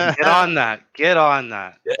it. Yeah, get on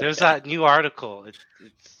that. There's that new article.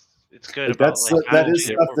 It's good. That is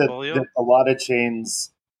stuff that a lot of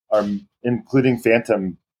chains are, including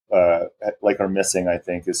Fantom, are missing. I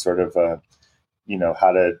think is sort of how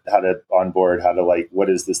to onboard, how to like, what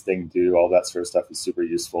does this thing do? All that sort of stuff is super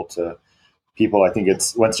useful to people. I think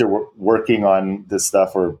it's once you're working on this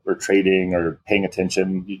stuff or trading or paying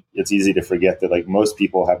attention, it's easy to forget that like most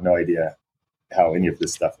people have no idea how any of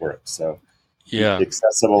this stuff works. So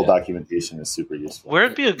accessible documentation is super useful.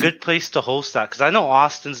 Where'd be a good place to host that? Because I know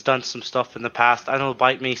Austin's done some stuff in the past. I know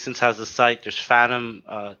Byte Masons has a site. There's Fantom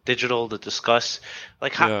Digital to discuss.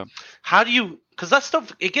 Like how do you? Because that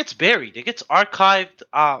stuff, it gets buried. It gets archived.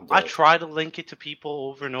 I try to link it to people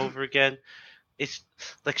over and over again. It's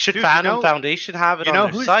like, should Fantom Foundation have it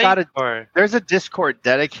on their site? There's a Discord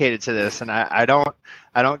dedicated to this, and I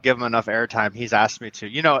don't give him enough airtime. He's asked me to.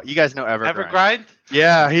 You guys know Evergrind.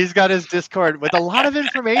 Yeah, he's got his Discord with a lot of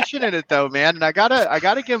information in it, though, man. And I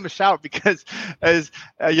gotta give him a shout because, as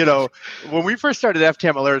when we first started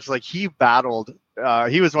FTM Alerts, like he battled.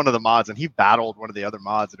 He was one of the mods, and he battled one of the other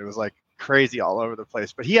mods, and it was like crazy all over the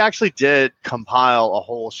place. But he actually did compile a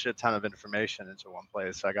whole shit ton of information into one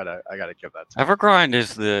place. So I gotta give that to him. Evergrind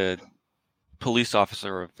is the police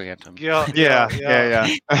officer of Fantom. Yeah. He's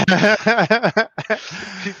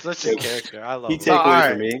such a character. I love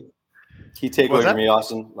him. Key takeaway for me,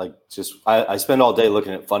 Austin. Like, just I spend all day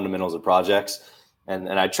looking at fundamentals of projects, and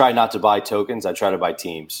I try not to buy tokens. I try to buy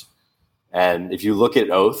teams. And if you look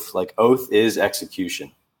at Oath, like Oath is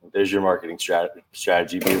execution. There's your marketing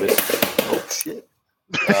strategy, Bebis. Oh shit!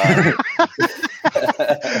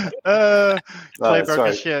 Klay broke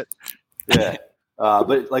his shit. Yeah,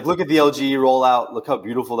 but like, look at the LGE rollout. Look how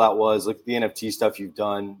beautiful that was. Look at the NFT stuff you've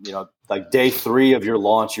done. Like day 3 of your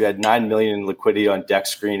launch, you had 9 million in liquidity on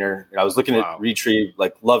Dex Screener. I was looking at Retrieve,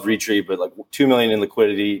 like love Retrieve, but like 2 million in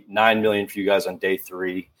liquidity, 9 million for you guys on day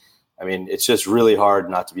 3. I mean, it's just really hard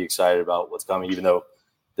not to be excited about what's coming, even though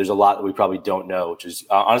there's a lot that we probably don't know, which is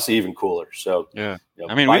honestly even cooler. So I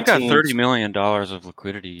mean, we've got $30 million of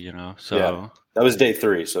liquidity, so that was day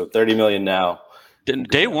 3. So 30 million now.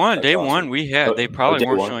 Day one, we had, they probably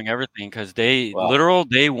weren't showing everything because literal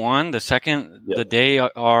day one, the day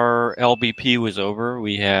our LBP was over,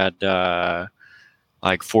 we had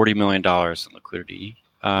like $40 million in liquidity.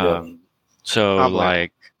 So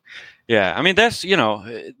like, yeah, I mean, that's,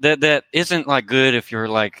 that isn't like good if you're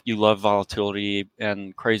like, you love volatility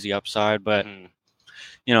and crazy upside, but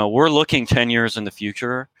we're looking 10 years in the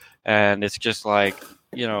future, and it's just like,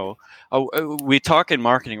 we talk in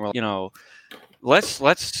marketing,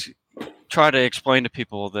 let's try to explain to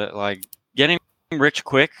people that like getting rich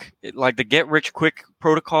quick, like the get rich quick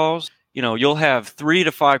protocols, you'll have 3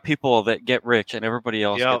 to 5 people that get rich and everybody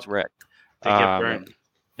else gets wrecked. They get burned.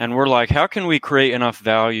 And we're like, how can we create enough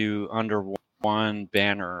value under one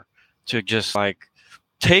banner to just like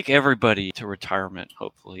take everybody to retirement,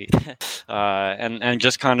 hopefully, and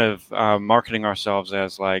just kind of marketing ourselves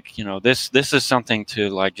as like, this is something to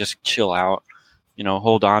like just chill out,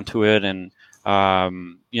 hold on to it, and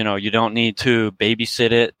you don't need to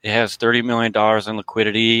babysit it. It has $30 million in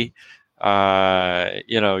liquidity.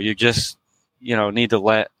 You just need to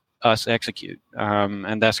let us execute,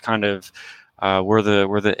 and that's kind of. We're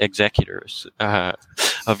the executors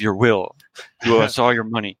of your will. You owe us all your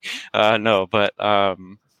money. No, but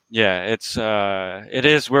it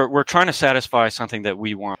is. We're trying to satisfy something that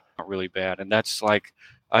we want really bad, and that's like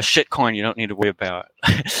a shit coin you don't need to worry about.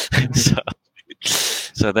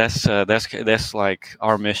 So that's like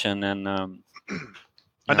our mission, and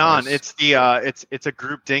Anon, it's a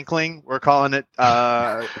group dinkling. We're calling it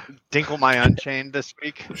Dinkle My Unchained this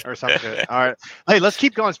week or something. All right, hey, let's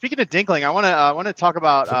keep going. Speaking of dinkling, I want to talk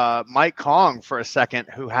about Mike Kong for a second,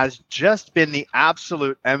 who has just been the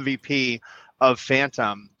absolute MVP of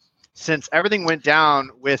Fantom since everything went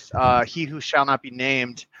down with He Who Shall Not Be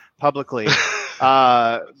Named publicly.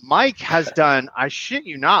 Mike has done, I shit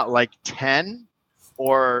you not, like 10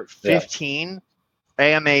 or 15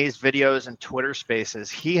 AMAs, videos, and Twitter spaces.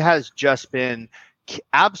 He has just been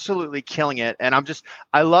absolutely killing it, and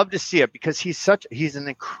I love to see it because he's an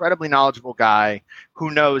incredibly knowledgeable guy who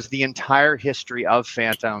knows the entire history of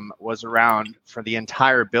Fantom, was around for the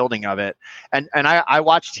entire building of it, and I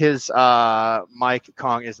watched his Mike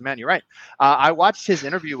Kong is the man. You're right. I watched his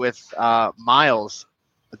interview with Miles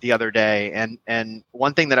the other day, and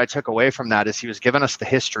one thing that I took away from that is he was giving us the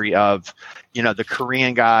history of, the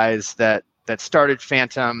Korean guys that started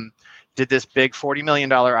Fantom, did this big $40 million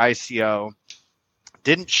ICO,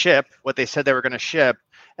 didn't ship what they said they were going to ship,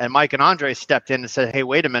 and Mike and Andre stepped in and said, hey,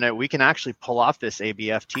 wait a minute, we can actually pull off this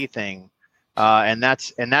ABFT thing, and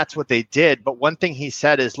that's what they did. But one thing he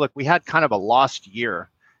said is, look, we had kind of a lost year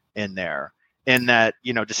in there, in that,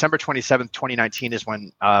 December 27th, 2019 is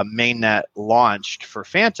when mainnet launched for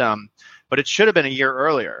Fantom, but it should have been a year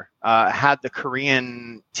earlier had the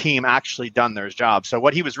Korean team actually done their job. So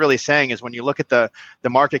what he was really saying is, when you look at the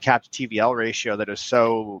market cap to TVL ratio that is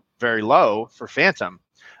so very low for Fantom,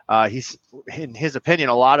 he's, in his opinion,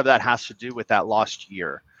 a lot of that has to do with that lost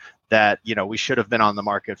year, that, we should have been on the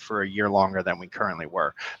market for a year longer than we currently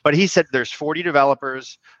were. But he said there's 40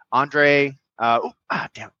 developers. Andre,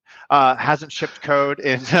 hasn't shipped code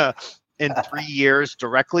in 3 years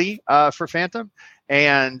directly for Fantom.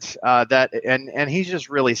 And he's just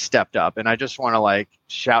really stepped up, and I just want to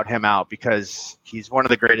shout him out because he's one of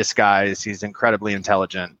the greatest guys. He's incredibly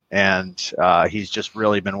intelligent, and he's just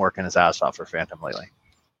really been working his ass off for Fantom lately.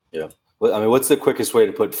 Yeah, well, I mean, what's the quickest way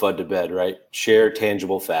to put FUD to bed, right? Share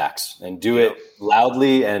tangible facts and do it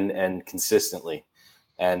loudly and consistently,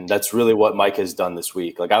 and that's really what Mike has done this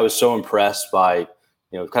week. I was so impressed by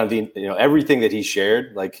kind of the everything that he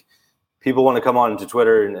shared. People want to come on to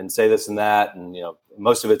Twitter and say this and that, and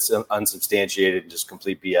most of it's unsubstantiated and just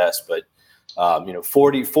complete BS. But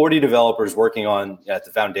 40 developers working on at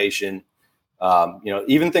the foundation.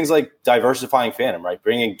 Even things like diversifying Fantom, right?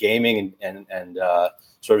 Bringing gaming and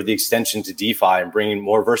sort of the extension to DeFi and bringing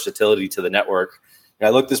more versatility to the network. I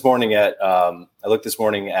looked this morning at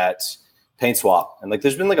PaintSwap, and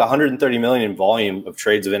there's been 130 million in volume of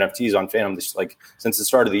trades of NFTs on Fantom since the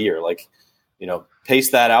start of the year.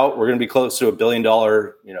 Pace that out, we're going to be close to $1 billion,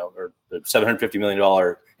 or $750 million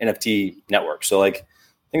NFT network. So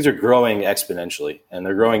things are growing exponentially, and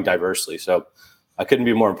they're growing diversely. So I couldn't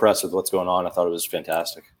be more impressed with what's going on. I thought it was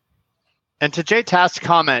fantastic. And to Jay Task's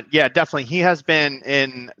comment, yeah, definitely. He has been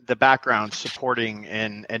in the background supporting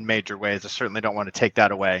in major ways. I certainly don't want to take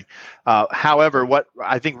that away. However, what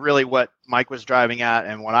I think really what Mike was driving at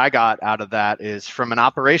and what I got out of that is, from an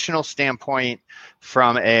operational standpoint,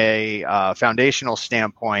 from a foundational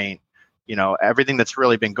standpoint, everything that's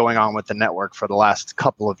really been going on with the network for the last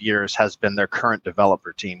couple of years has been their current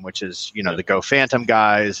developer team, which is, the Go Fantom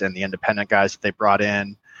guys and the independent guys that they brought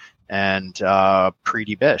in. And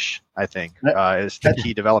Preeti Bish, I think, is the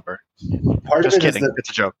key developer. Just kidding. It's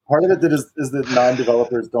a joke. Part of it is that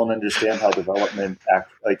non-developers don't understand how development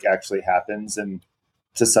actually happens. And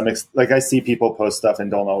to some extent, I see people post stuff and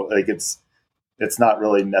don't know, it's not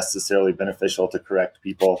really necessarily beneficial to correct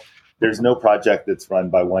people. There's no project that's run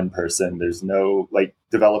by one person. There's no,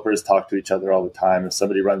 developers talk to each other all the time. If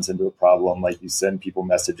somebody runs into a problem, you send people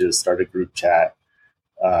messages, start a group chat.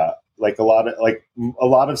 A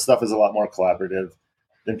lot of stuff is a lot more collaborative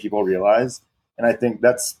than people realize. And I think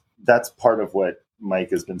that's part of what Mike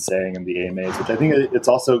has been saying in the AMAs, which I think it's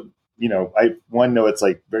also, I know it's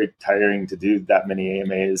very tiring to do that many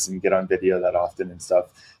AMAs and get on video that often and stuff.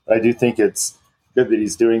 But I do think it's good that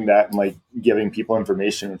he's doing that and giving people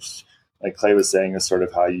information, which Klay was saying is sort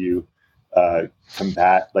of how you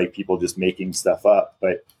combat people just making stuff up.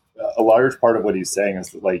 But a large part of what he's saying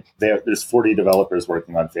is that there's 40 developers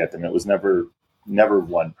working on Fantom. It was never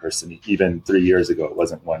one person. Even 3 years ago, it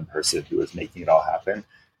wasn't one person who was making it all happen,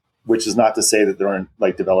 which is not to say that there aren't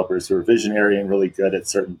developers who are visionary and really good at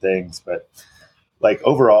certain things. But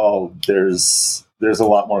overall, there's a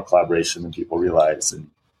lot more collaboration than people realize,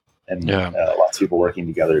 and lots of people working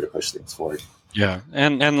together to push things forward. Yeah,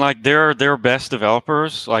 and like their best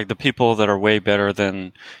developers, like the people that are way better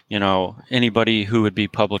than anybody who would be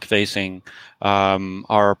public facing,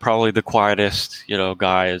 are probably the quietest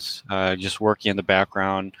guys, just working in the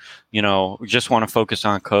background, just want to focus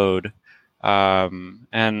on code,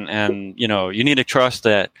 and you need to trust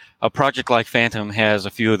that a project like Fantom has a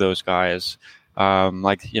few of those guys,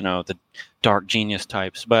 like the dark genius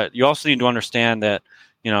types, but you also need to understand that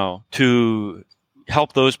to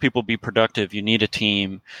help those people be productive, you need a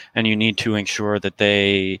team, and you need to ensure that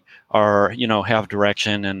they are, have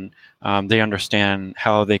direction, and they understand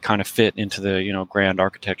how they kind of fit into the, grand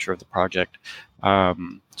architecture of the project.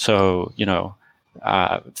 So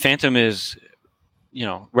Fantom is,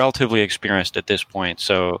 relatively experienced at this point.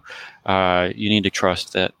 So you need to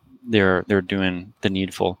trust that they're doing the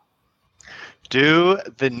needful. Do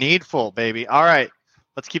the needful, baby. All right.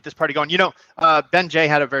 Let's keep this party going. Ben J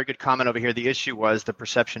had a very good comment over here. The issue was the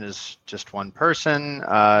perception is just one person.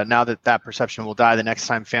 Now that perception will die the next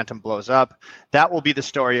time Fantom blows up. That will be the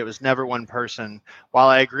story. It was never one person. While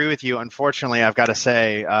I agree with you, unfortunately, I've got to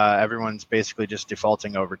say everyone's basically just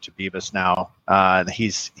defaulting over to Bebis now.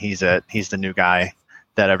 He's the new guy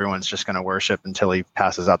that everyone's just going to worship until he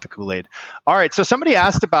passes out the Kool-Aid. All right. So somebody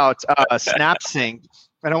asked about SnapSync.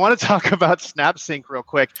 And I want to talk about SnapSync real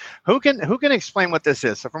quick. Who can explain what this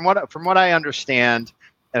is? So from what I understand,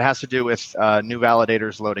 it has to do with new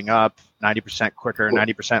validators loading up 90% quicker,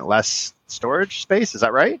 90% less storage space. Is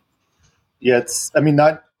that right? Yeah, it's. I mean,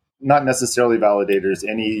 not necessarily validators.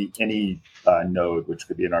 Any node, which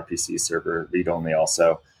could be an RPC server, read only.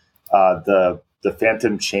 Also, the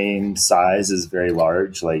Fantom chain size is very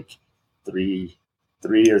large, like 3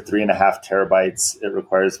 or 3.5 terabytes. It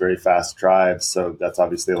requires very fast drives, so that's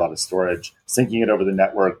obviously a lot of storage. Syncing it over the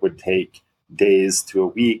network would take days to a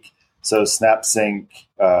week. So SnapSync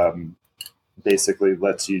basically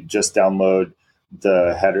lets you just download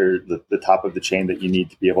the header, the top of the chain that you need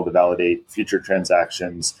to be able to validate future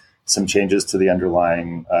transactions, some changes to the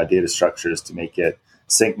underlying data structures to make it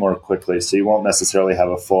sync more quickly. So you won't necessarily have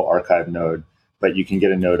a full archive node, but you can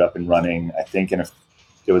get a node up and running, I think,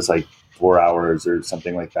 it was like 4 hours or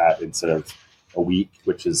something like that instead of a week,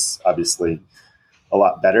 which is obviously a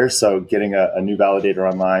lot better. So getting a new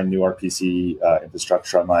validator online, new RPC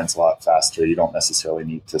infrastructure online is a lot faster. You don't necessarily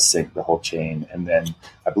need to sync the whole chain. And then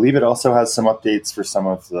I believe it also has some updates for some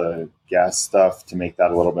of the gas stuff to make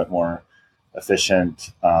that a little bit more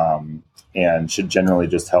efficient, and should generally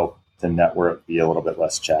just help the network be a little bit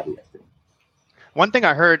less chatty, I think. One thing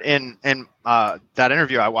I heard in that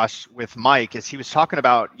interview I watched with Mike is he was talking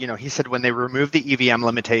about, he said when they remove the EVM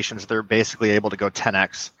limitations, they're basically able to go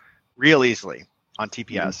 10x real easily on TPS.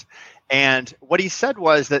 Mm-hmm. And what he said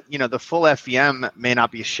was that, the full FVM may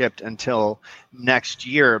not be shipped until next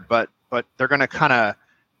year, but they're going to kind of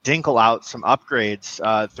dinkle out some upgrades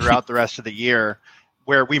throughout the rest of the year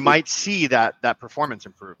where we might see that performance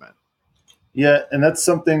improvement. Yeah, and that's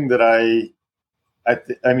something that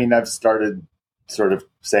I've started sort of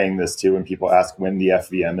saying this too when people ask when the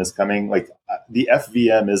FVM is coming. Like, the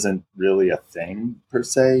FVM isn't really a thing per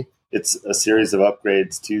se. It's a series of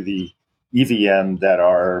upgrades to the EVM that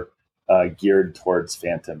are geared towards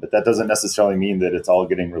Fantom, but that doesn't necessarily mean that it's all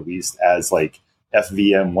getting released as like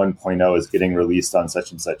FVM 1.0 is getting released on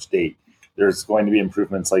such and such date. There's going to be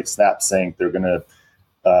improvements like SnapSync. They're going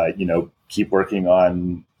to keep working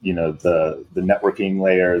on the networking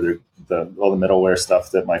layer, all the middleware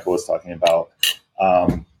stuff that Michael was talking about.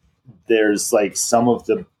 There's like some of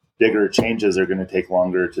the bigger changes are going to take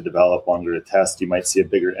longer to develop, longer to test. You might see a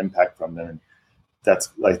bigger impact from them. And that's,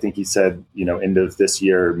 I think he said, end of this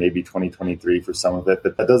year, maybe 2023 for some of it.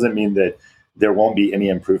 But that doesn't mean that there won't be any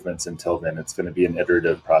improvements until then. It's going to be an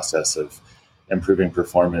iterative process of improving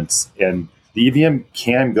performance. And the EVM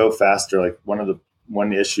can go faster. Like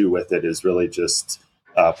one issue with it is really just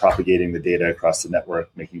propagating the data across the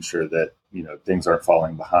network, making sure that things aren't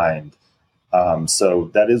falling behind.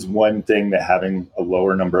 So that is one thing that having a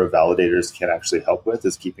lower number of validators can actually help with,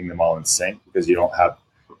 is keeping them all in sync, because you don't have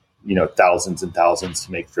thousands and thousands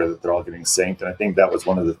to make sure that they're all getting synced. And I think that was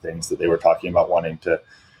one of the things that they were talking about, wanting to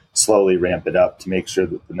slowly ramp it up to make sure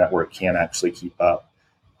that the network can actually keep up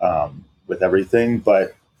with everything.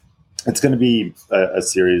 But it's going to be a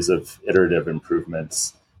series of iterative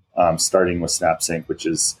improvements, starting with SnapSync, which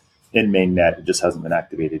is in mainnet. It just hasn't been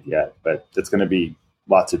activated yet, but it's going to be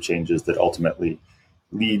lots of changes that ultimately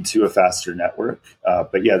lead to a faster network.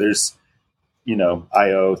 But yeah, there's,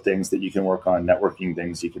 IO things that you can work on, networking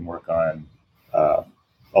things you can work on,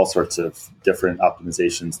 all sorts of different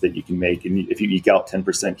optimizations that you can make. And if you eke out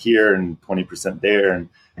 10% here and 20% there, and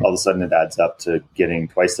all of a sudden it adds up to getting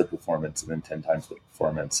twice the performance and then 10 times the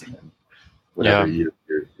performance. And then whatever your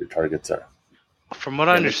targets are. From what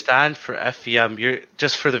I understand for FEM, you're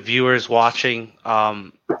just for the viewers watching,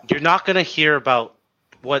 you're not going to hear about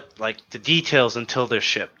what like the details until they're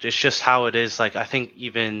shipped. It's just how it is. Like I think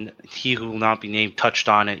even he who will not be named touched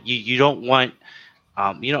on it. You don't want,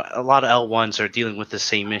 a lot of L1s are dealing with the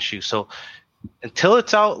same issue. So until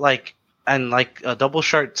it's out, like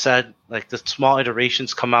Doublesharp said, like the small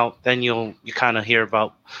iterations come out, then you kind of hear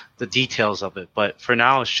about the details of it. But for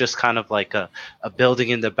now, it's just kind of like a building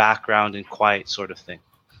in the background and quiet sort of thing.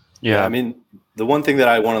 Yeah, I mean, the one thing that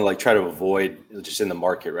I want to like try to avoid just in the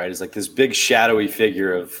market, right, is like this big shadowy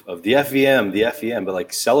figure of the FEM, but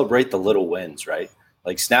like celebrate the little wins, right?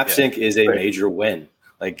 Like SnapSync is a major win.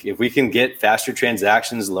 Like if we can get faster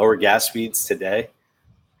transactions, lower gas speeds today,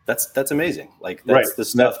 that's amazing. Like that's the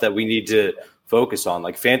stuff that we need to focus on.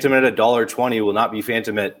 Like Fantom at $1.20 will not be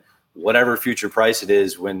Fantom at whatever future price it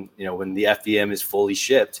is when the FEM is fully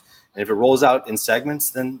shipped. And if it rolls out in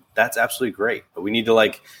segments, then that's absolutely great. But we need to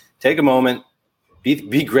like take a moment,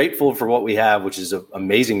 be grateful for what we have, which is an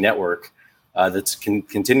amazing network that's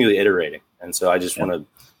continually iterating. And so I just want to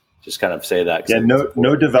just kind of say that. Yeah,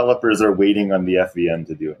 no developers are waiting on the FVM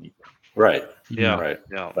to do anything. Right. Yeah. Right.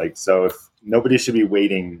 Yeah. Like, so if nobody should be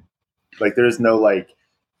waiting, like there's no like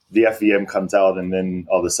the FVM comes out and then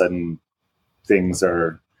all of a sudden things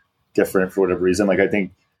are different for whatever reason. Like I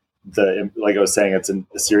think like I was saying, it's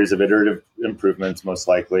a series of iterative improvements most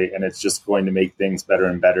likely, and it's just going to make things better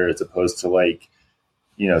and better as opposed to like,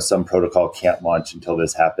 some protocol can't launch until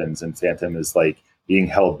this happens and Fantom is like being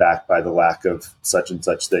held back by the lack of such and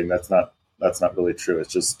such thing. That's not really true.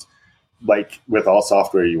 It's just like with all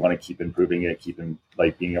software, you want to keep improving it,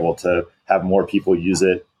 being able to have more people use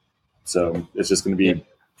it. So it's just going to be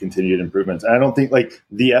continued improvements. And I don't think like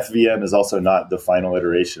the FVM is also not the final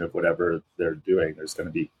iteration of whatever they're doing. There's going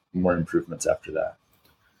to be more improvements after that.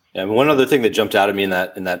 Yeah, one other thing that jumped out at me in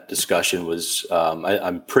that discussion was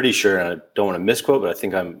I'm pretty sure, and I don't want to misquote, but I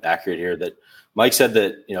think I'm accurate here, that Mike said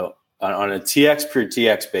that on a TX per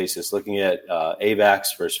TX basis, looking at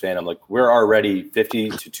AVAX versus Fantom, like we're already 50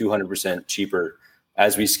 to 200% cheaper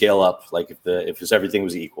as we scale up. Like if everything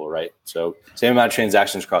was equal, right? So same amount of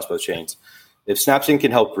transactions across both chains. If SnapSync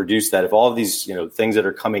can help reduce that, if all of these things that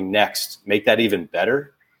are coming next make that even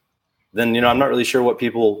better, then I'm not really sure what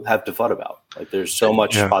people have to FUD about. Like there's so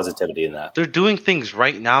much positivity in that. They're doing things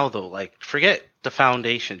right now though. Like forget the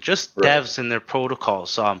foundation, just devs and their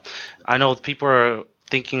protocols. I know people are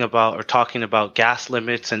thinking about or talking about gas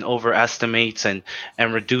limits and overestimates and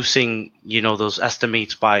reducing those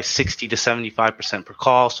estimates by 60 to 75% per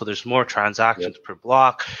call, so there's more transactions per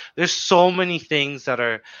block. There's so many things that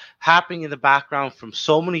are happening in the background from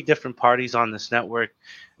so many different parties on this network,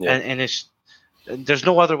 and there's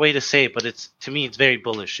no other way to say it, but to me it's very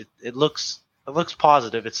bullish. It looks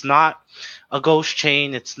positive. It's not a ghost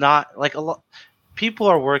chain. It's not like a lot. People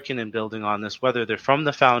are working and building on this, whether they're from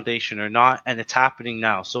the foundation or not, and it's happening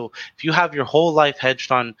now. So if you have your whole life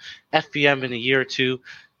hedged on FVM in a year or two,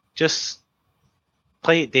 just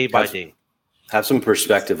play it day by day. Have some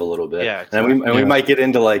perspective a little bit. Yeah, exactly. And we might get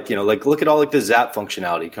into like look at all like the Zap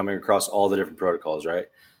functionality coming across all the different protocols, right?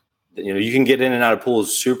 You can get in and out of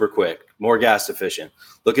pools super quick, more gas efficient.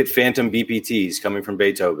 Look at Fantom BPTs coming from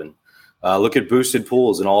Beethoven. Look at boosted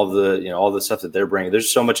pools and all of the all the stuff that they're bringing.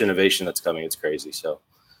 There's so much innovation that's coming; it's crazy. So,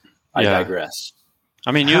 I digress.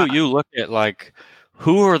 I mean, you look at like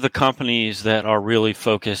who are the companies that are really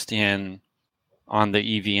focused in on the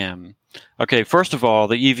EVM. Okay, first of all,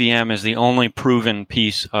 the EVM is the only proven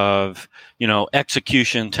piece of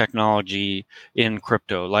execution technology in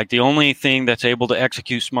crypto. Like the only thing that's able to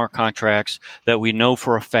execute smart contracts that we know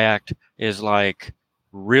for a fact is like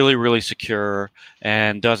really, really secure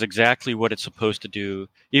and does exactly what it's supposed to do,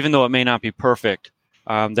 even though it may not be perfect.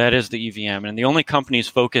 That is the EVM. And the only companies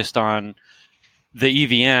focused on the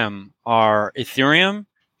EVM are Ethereum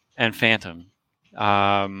and Fantom. There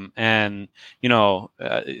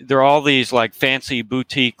are all these like fancy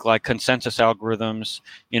boutique, like consensus algorithms,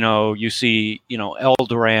 you see,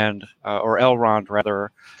 Elrond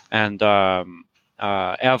rather, and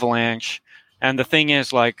Avalanche. And the thing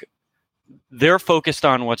is like, they're focused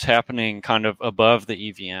on what's happening kind of above the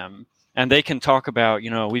EVM, and they can talk about,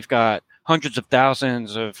 we've got hundreds of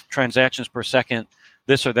thousands of transactions per second,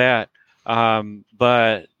 this or that.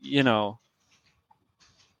 But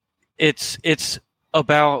it's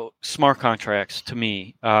about smart contracts to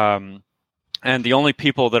me. And the only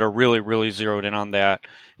people that are really, really zeroed in on that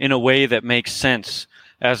in a way that makes sense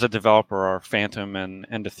as a developer are Fantom and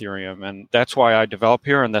Ethereum. And that's why I develop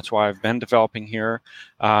here, and that's why I've been developing here,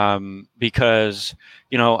 because,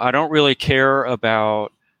 I don't really care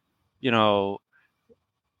about,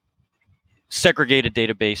 segregated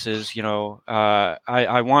databases.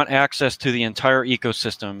 I want access to the entire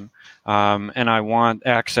ecosystem, and I want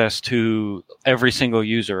access to every single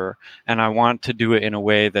user, and I want to do it in a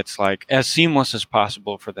way that's like as seamless as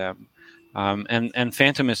possible for them. And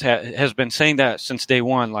Fantom has been saying that since day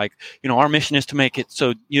one. Like, our mission is to make it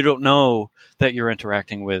so you don't know that you're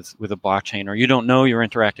interacting with a blockchain, or you don't know you're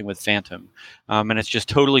interacting with Fantom, and it's just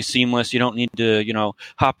totally seamless. You don't need to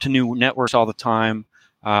hop to new networks all the time.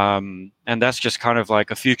 And that's just kind of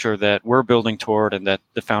like a future that we're building toward, and that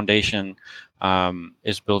the foundation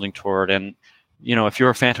is building toward. And if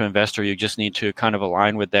you're a Fantom investor, you just need to kind of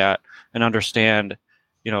align with that and understand,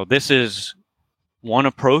 this is one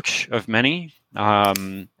approach of many.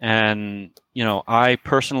 And I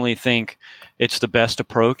personally think it's the best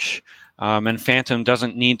approach. And Fantom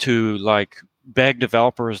doesn't need to beg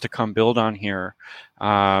developers to come build on here,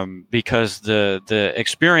 because the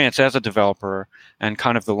experience as a developer and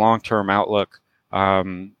kind of the long-term outlook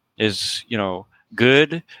is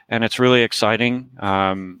good, and it's really exciting.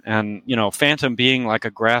 And Fantom being like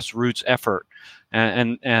a grassroots effort,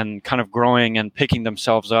 and kind of growing and picking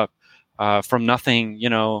themselves up from nothing,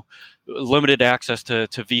 limited access to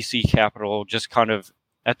VC capital, just kind of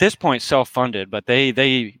at this point self-funded, but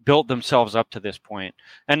they built themselves up to this point.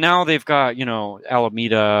 And now they've got,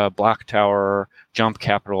 Alameda, Block Tower, Jump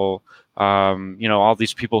Capital, all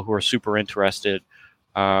these people who are super interested.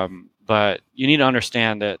 But you need to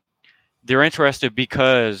understand that they're interested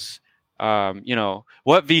because,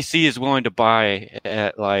 what VC is willing to buy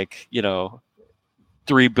at $3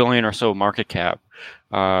 billion or so market cap.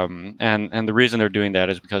 And the reason they're doing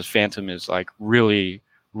that is because Fantom is really,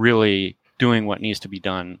 really doing what needs to be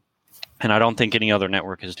done. And I don't think any other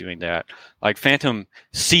network is doing that. Fantom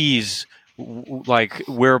sees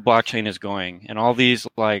where blockchain is going, and all these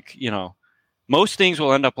most things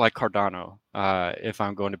will end up like Cardano, if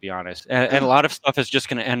I'm going to be honest. And a lot of stuff is just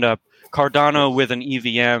going to end up Cardano with an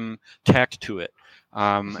EVM tacked to it.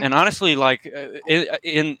 And honestly,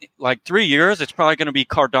 in 3 years, it's probably going to be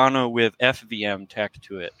Cardano with FVM tacked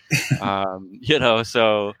to it.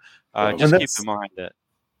 So just keep in mind that.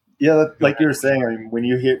 Yeah, like you were saying, I mean, when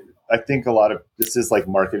you hear, I think a lot of this is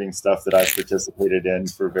marketing stuff that I've participated in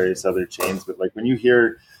for various other chains. But when you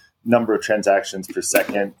hear number of transactions per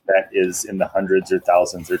second that is in the hundreds or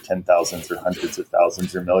thousands or 10,000s or hundreds of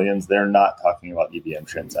thousands or millions, they're not talking about EVM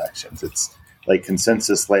transactions. It's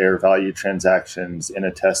consensus layer value transactions in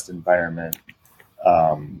a test environment,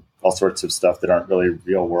 all sorts of stuff that aren't really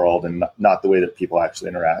real world and not the way that people actually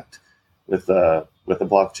interact with a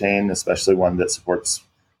blockchain, especially one that supports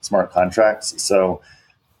smart contracts. So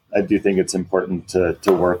I do think it's important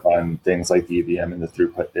to work on things like the EVM and the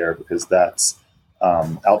throughput there, because that's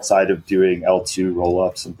outside of doing L2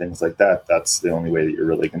 rollups and things like that, that's the only way that you're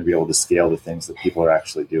really going to be able to scale the things that people are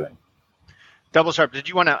actually doing. Doublesharp, did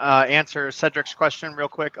you want to answer Cedric's question real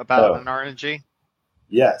quick about an RNG?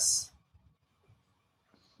 Yes.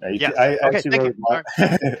 Yes. I actually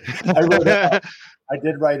I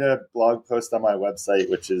did write a blog post on my website,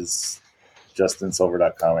 which is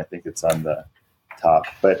justinsilver.com. I think it's on the top.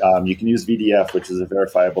 But you can use VDF, which is a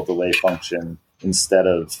verifiable delay function, instead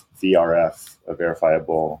of VRF, a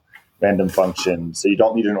verifiable random function. So you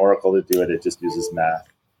don't need an oracle to do it. It just uses math.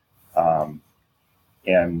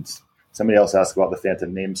 And somebody else asked about the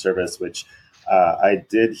Fantom name service, which I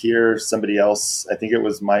did hear somebody else, I think it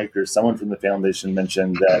was Mike or someone from the foundation,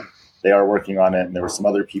 mentioned that they are working on it. And there were some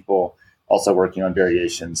other people also working on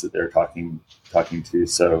variations that they're talking to.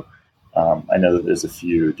 So I know that there's a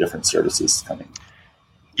few different services coming.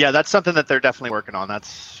 Yeah, that's something that they're definitely working on.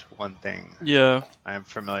 That's one thing I'm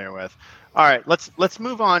familiar with. All right, let's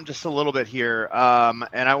move on just a little bit here.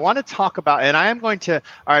 And I want to talk about, and I'm going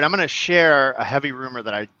to share a heavy rumor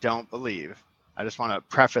that I don't believe. I just want to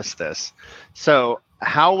preface this. So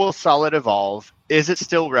how will Solid evolve? Is it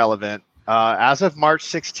still relevant? As of March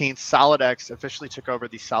 16th, SolidX officially took over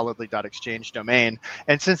the solidly.exchange domain.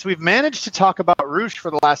 And since we've managed to talk about Roosh for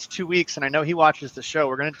the last 2 weeks, and I know he watches the show,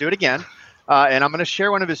 we're going to do it again. And I'm going to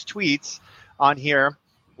share one of his tweets on here,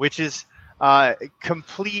 which is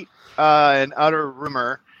complete and utter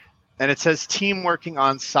rumor. And it says, team working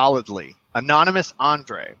on Solidly. Anonymous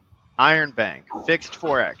Andre, Iron Bank, Fixed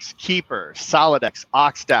Forex, Keeper, SolidX,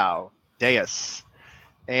 Oxdow, Deus.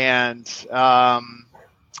 And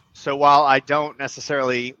so while I don't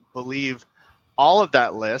necessarily believe all of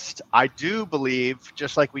that list, I do believe,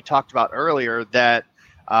 just like we talked about earlier, that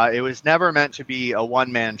it was never meant to be a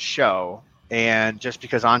one-man show. And just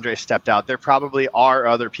because Andre stepped out, there probably are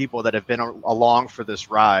other people that have been along for this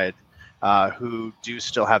ride who do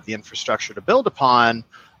still have the infrastructure to build upon,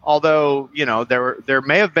 Although, there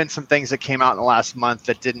may have been some things that came out in the last month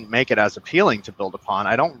that didn't make it as appealing to build upon.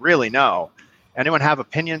 I don't really know. Anyone have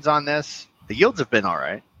opinions on this? The yields have been all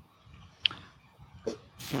right.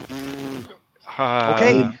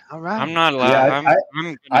 Okay, all right. I'm not. Yeah,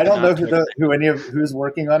 I don't know not who's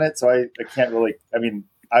working on it, so I can't really. I mean,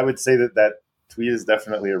 I would say that tweet is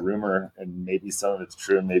definitely a rumor, and maybe some of it's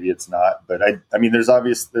true, and maybe it's not. But I mean, there's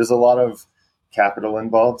a lot of capital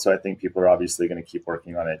involved, so I think people are obviously going to keep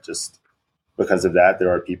working on it just because of that. There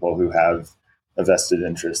are people who have a vested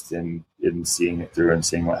interest in seeing it through and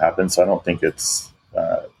seeing what happens. So I don't think it's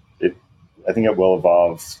I think it will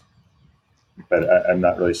evolve, but I'm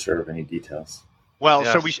not really sure of any details. Well,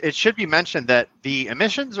 so it should be mentioned that the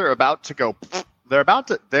emissions are about to go.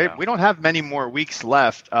 We don't have many more weeks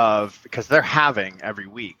left because they're halving every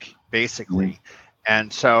week, basically.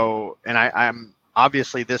 Mm-hmm. And I'm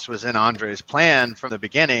obviously this was in Andre's plan from the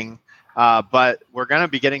beginning, but we're going to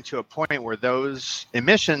be getting to a point where those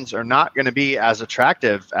emissions are not going to be as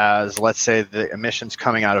attractive as, let's say, the emissions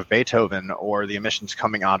coming out of Beethoven or the emissions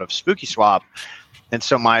coming out of Spooky Swap. And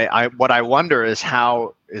so what I wonder is,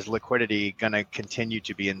 how is liquidity going to continue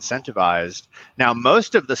to be incentivized? Now,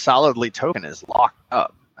 most of the Solidly token is locked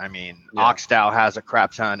up. I mean, OxDAO has a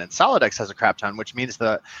crap ton and SolidX has a crap ton, which means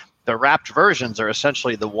the wrapped versions are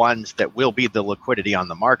essentially the ones that will be the liquidity on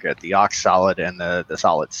the market, the Ox Solid and the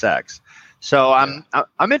Solid Sex. So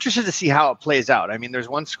I'm interested to see how it plays out. I mean, there's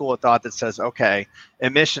one school of thought that says, okay,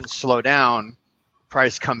 emissions slow down,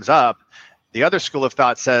 price comes up. The other school of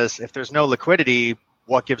thought says, if there's no liquidity,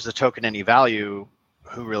 what gives the token any value?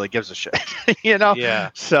 Who really gives a shit? Yeah.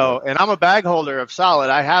 So, and I'm a bag holder of Solid.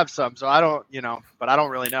 I have some, so I don't, but I don't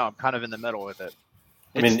really know. I'm kind of in the middle with it.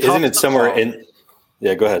 I mean, isn't it somewhere in?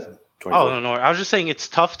 Yeah, go ahead. 24. Oh, no. I was just saying it's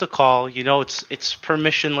tough to call. It's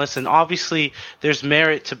permissionless, and obviously there's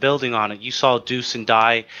merit to building on it. You saw Deuce and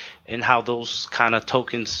Die and how those kind of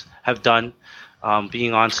tokens have done,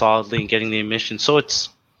 being on Solidly and getting the emissions. So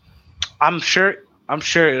I'm sure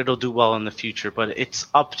it'll do well in the future, but it's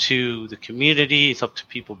up to the community. It's up to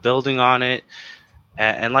people building on it.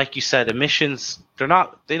 And like you said, emissions,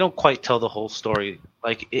 they don't quite tell the whole story.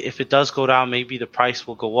 Like, if it does go down, maybe the price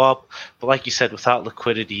will go up. But like you said, without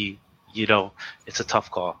liquidity, it's a tough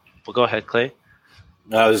call. But go ahead, Klay.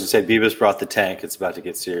 No, I was going to say, Bebis brought the tank. It's about to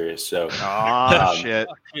get serious. So, shit.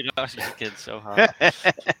 It's so hot.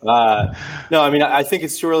 No, I mean, I think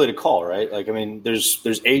it's too early to call, right? Like, I mean, there's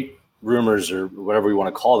 8 rumors or whatever we want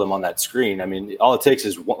to call them on that screen. I mean, all it takes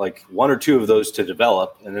is one or two of those to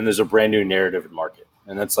develop, and then there's a brand new narrative in market.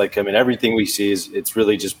 And that's like, I mean, everything we see it's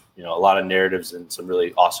really just, a lot of narratives and some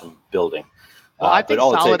really awesome building. Well, I think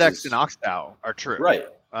SolidX and OxDAO are true. Right.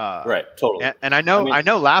 Right. Totally. And I know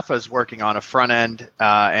Lafa's working on a front end,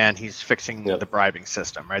 and he's fixing the bribing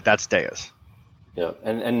system, right? That's Deus. Yeah.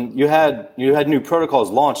 And you had new protocols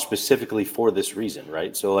launched specifically for this reason,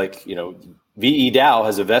 right? So like, VE DAO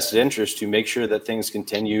has a vested interest to make sure that things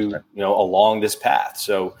continue, along this path.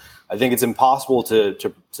 So I think it's impossible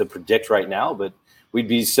to predict right now, but we'd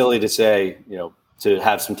be silly to say, to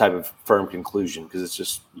have some type of firm conclusion, because it's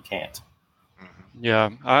just, you can't.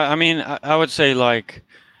 Yeah. I mean, I would say, like,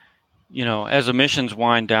 as emissions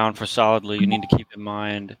wind down for Solidly, you need to keep in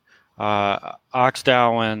mind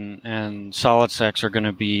OxDAO and SolidSex are going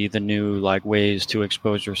to be the new, like, ways to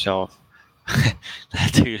expose yourself.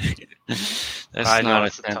 Dude, that's not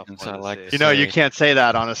a sentence I like to say. You can't say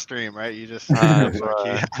that on a stream, right? You just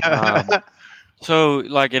so,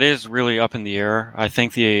 like, it is really up in the air. I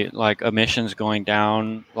think the emissions going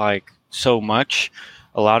down so much,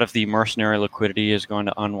 a lot of the mercenary liquidity is going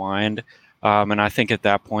to unwind, and I think at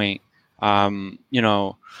that point,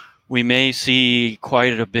 we may see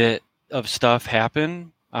quite a bit of stuff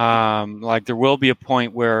happen. There will be a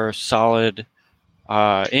point where Solid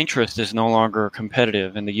interest is no longer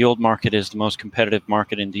competitive, and the yield market is the most competitive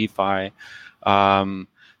market in DeFi.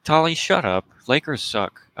 Tolly, shut up. Lakers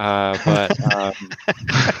suck. But I'm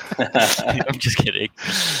just kidding.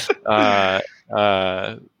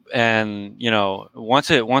 And once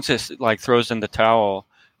it throws in the towel,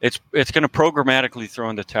 it's going to programmatically throw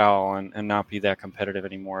in the towel and not be that competitive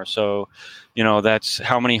anymore. So, that's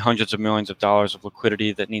how many hundreds of millions of dollars of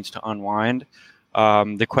liquidity that needs to unwind.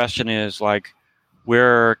 The question is,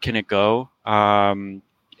 where can it go? And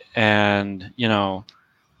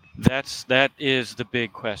that is the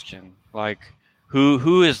big question.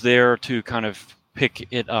 Who is there to kind of pick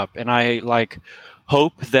it up? And I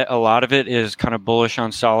hope that a lot of it is kind of bullish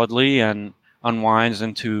on Solidly and unwinds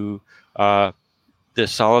into the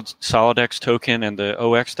SolidX token and the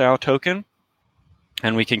OXDAO token,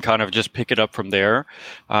 and we can kind of just pick it up from there.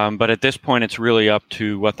 But at this point, it's really up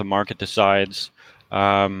to what the market decides.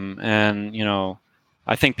 And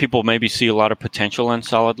I think people maybe see a lot of potential in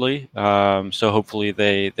Solidly, so hopefully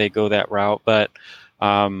they go that route. But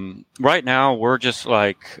right now we're just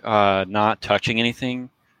not touching anything.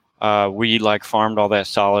 We farmed all that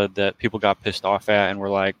solid that people got pissed off at, and we're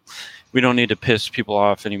like, we don't need to piss people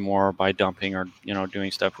off anymore by dumping or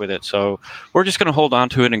doing stuff with it. So we're just going to hold on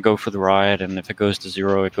to it and go for the ride. And if it goes to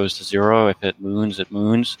zero, it goes to zero. If it moons, it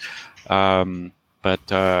moons. But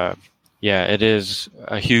it is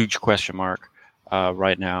a huge question mark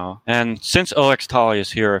right now. And since OX Tolly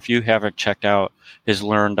is here, if you haven't checked out his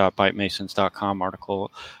learn.bytemasons.com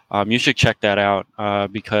article, you should check that out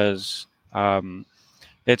because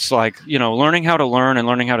it's learning how to learn and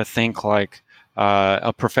learning how to think like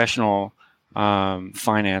a professional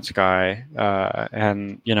finance guy.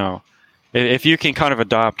 And if you can kind of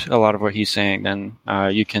adopt a lot of what he's saying, then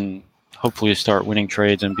you can hopefully start winning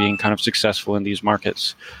trades and being kind of successful in these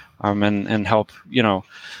markets, and help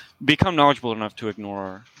become knowledgeable enough to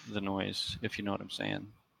ignore the noise, if you know what I'm saying.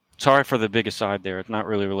 Sorry for the big aside there. It's not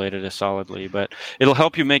really related to Solidly, but it'll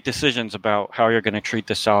help you make decisions about how you're going to treat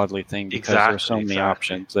the Solidly thing, because there's so many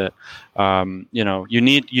options that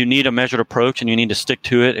you need a measured approach, and you need to stick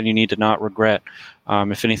to it, and you need to not regret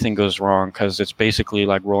if anything goes wrong, because it's basically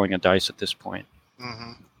like rolling a dice at this point.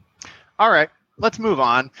 Mm-hmm. All right, let's move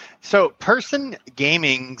on. So Person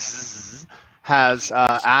Gaming has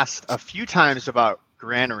asked a few times about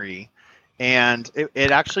Granary. And it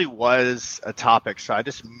actually was a topic, so I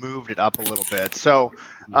just moved it up a little bit. So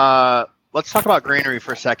let's talk about Granary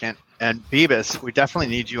for a second. And Bebis, we definitely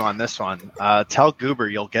need you on this one. Tell Goober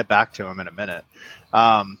you'll get back to him in a minute.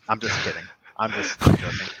 I'm just kidding. I'm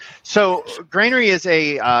joking. So Granary is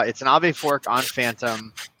it's an Aave fork on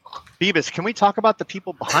Fantom. Bebis, can we talk about the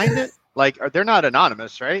people behind it? They're not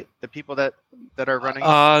anonymous, right? The people that are running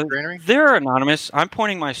Granary? They're anonymous. I'm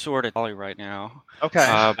pointing my sword at Ollie right now. Okay.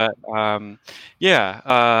 The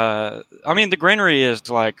Granary is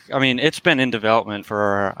it's been in development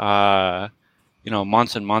for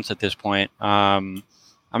months and months at this point. I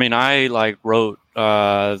wrote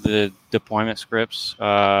the deployment scripts.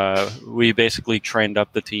 We basically trained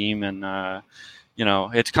up the team, and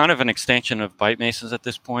it's kind of an extension of Byte Masons at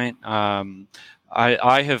this point.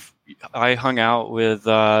 I hung out with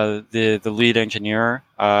the lead engineer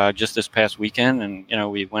just this past weekend,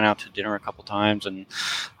 and we went out to dinner a couple times, and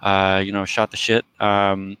shot the shit.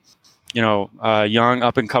 Young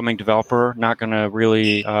up and coming developer, not going to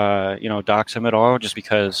really dox him at all, just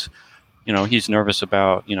because he's nervous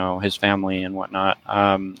about his family and whatnot.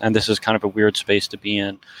 And this is kind of a weird space to be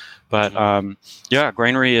in. But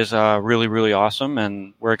Granary is really, really awesome,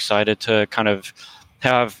 and we're excited to kind of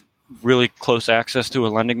have really close access to a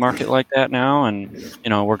lending market like that now. And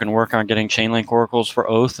we're going to work on getting Chainlink oracles for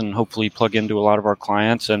Oath and hopefully plug into a lot of our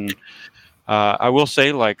clients. And I will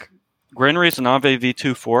say, Granary is an Aave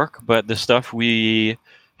v2 fork, but the stuff we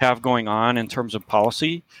have going on in terms of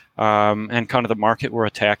policy and kind of the market we're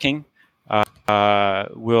attacking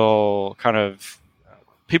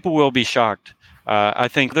people will be shocked. I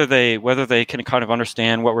think whether they can kind of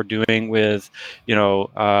understand what we're doing with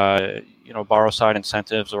borrow side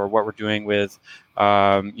incentives, or what we're doing with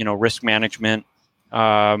risk management,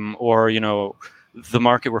 or the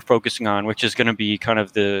market we're focusing on, which is going to be kind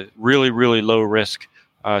of the really, really low risk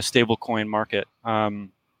stablecoin market.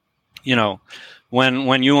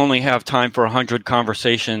 When you only have time for 100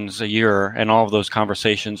 conversations a year, and all of those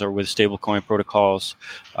conversations are with stablecoin protocols,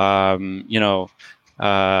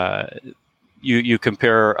 you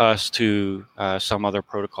compare us to some other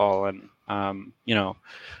protocol, and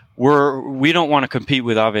we don't want to compete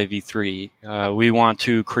with Aave v3. We want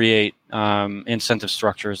to create incentive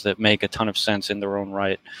structures that make a ton of sense in their own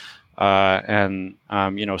right.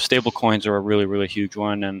 Stable coins are a really, really huge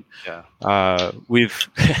one. And we've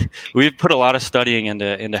put a lot of studying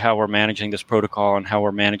into how we're managing this protocol, and how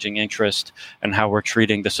we're managing interest, and how we're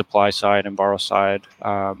treating the supply side and borrow side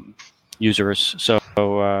users. So,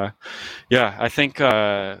 I think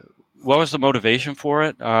what was the motivation for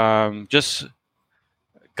it? Just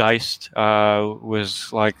Geist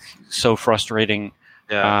was so frustrating.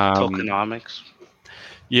 Tokenomics.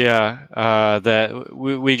 That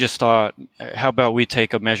we just thought, how about we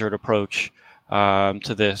take a measured approach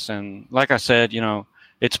to this? And like I said,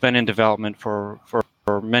 it's been in development for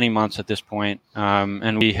many months at this point,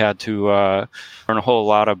 and we had to learn a whole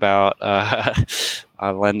lot about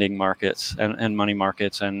lending markets and money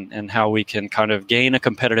markets, and how we can kind of gain a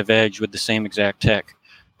competitive edge with the same exact tech.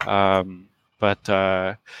 It'll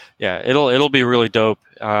be really dope,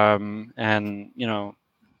 and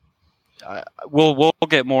we'll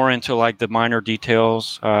get more into the minor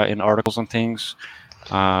details in articles and things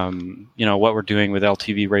what we're doing with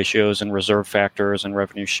LTV ratios and reserve factors and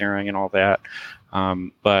revenue sharing and all that.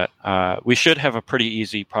 But we should have a pretty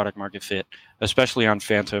easy product market fit, especially on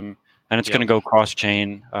Fantom. And it's going to go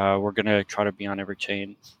cross-chain. We're going to try to be on every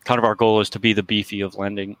chain. Kind of our goal is to be the beefy of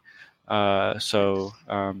lending. It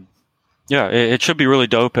should be really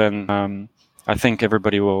dope. And I think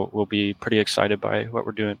everybody will be pretty excited by what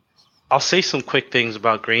we're doing. I'll say some quick things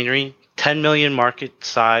about Granary. 10 million market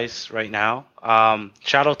size right now.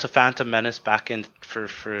 Shout out to Phantom Menace back in for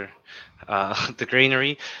the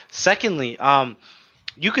Granary. Secondly,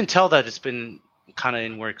 you can tell that it's been kind of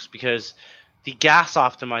in works because the gas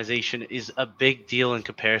optimization is a big deal in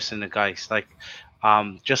comparison to Geist. Like,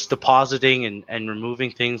 just depositing and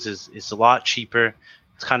removing things is a lot cheaper.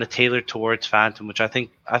 It's kind of tailored towards Fantom, which I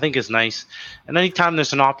think is nice. And anytime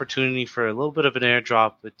there's an opportunity for a little bit of an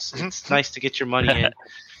airdrop, it's nice to get your money in.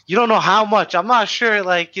 You don't know how much. I'm not sure.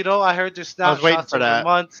 Like, I heard there's snapshots over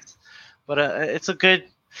months, but it's a good.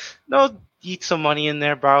 Eat some money in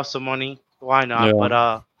there, borrow some money. Why not? Yeah.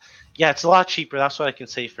 But it's a lot cheaper. That's what I can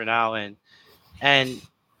say for now. And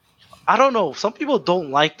I don't know. Some people don't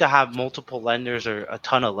like to have multiple lenders or a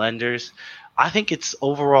ton of lenders. I think it's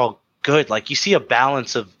overall good. Like, you see a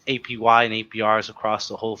balance of APY and APRs across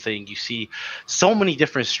the whole thing. You see so many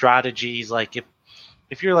different strategies. Like,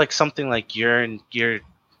 if you're like something like you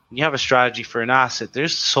have a strategy for an asset,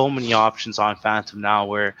 there's so many options on Fantom now,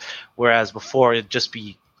 whereas before it'd just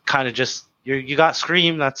be kind of just you got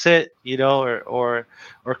Scream, that's it, or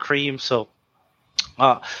Cream. So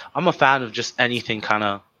I'm a fan of just anything kind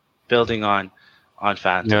of building on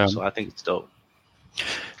Fantom. Yeah. So I think it's dope.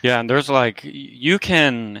 Yeah, and there's you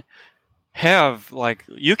can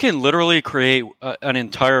literally create an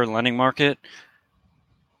entire lending market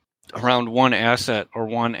around one asset or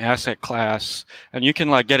one asset class, and you can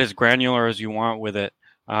get as granular as you want with it.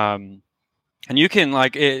 And you can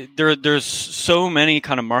there's so many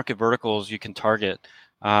kind of market verticals you can target.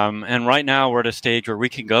 And right now we're at a stage where we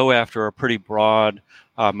can go after a pretty broad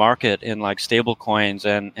market in stable coins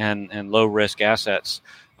and low risk assets.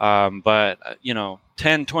 But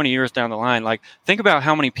 10, 20 years down the line, think about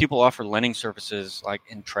how many people offer lending services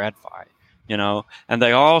in TradFi, and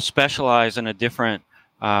they all specialize in a different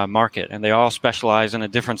market, and they all specialize in a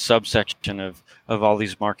different subsection of all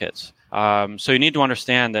these markets. So you need to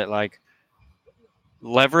understand that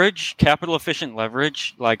leverage, capital efficient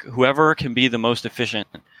leverage, whoever can be the most efficient,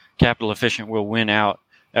 capital efficient will win out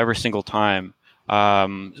every single time.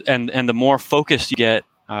 And the more focused you get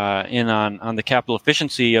in on the capital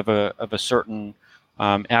efficiency of a certain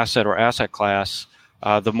asset or asset class,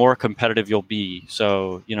 the more competitive you'll be.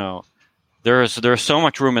 So, there's so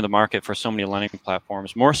much room in the market for so many lending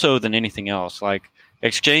platforms, more so than anything else.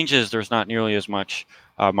 Exchanges, there's not nearly as much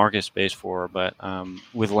market space for, but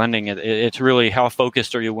with lending, it's really how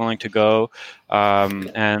focused are you willing to go,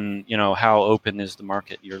 and how open is the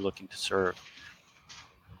market you're looking to serve.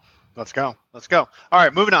 Let's go. All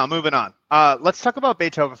right, moving on. Let's talk about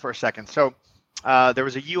Beethoven for a second. So there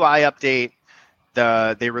was a UI update.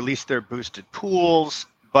 They released their boosted pools,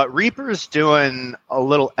 but Reaper's doing a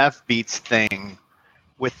little F-Beats thing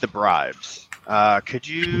with the bribes. Could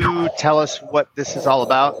you tell us what this is all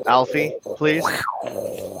about, Alfie, please?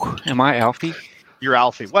 Am I Alfie? You're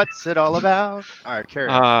Alfie. What's it all about? All right, carry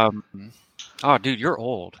on. Oh, dude, you're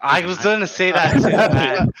old. I was going to say that too,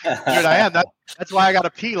 man. Dude, I am. That's why I got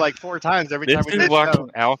to pee 4 times every time we do walks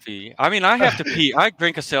with Alfie. I mean, I have to pee. I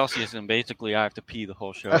drink a Celsius, and basically I have to pee the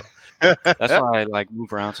whole show. That's why I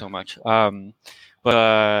move around so much.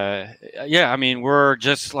 But yeah, I mean, we're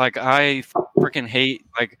just I freaking hate,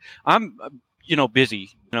 I'm,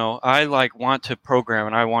 busy, I want to program,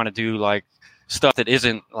 and I want to do stuff that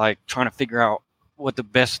isn't trying to figure out what the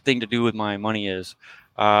best thing to do with my money is.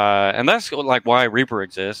 And that's why Reaper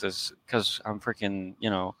exists, is because I'm freaking,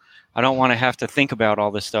 I don't want to have to think about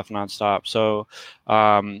all this stuff nonstop. So,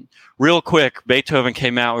 real quick, Beethoven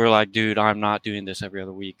came out. We were like, dude, I'm not doing this every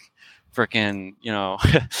other week. Freaking,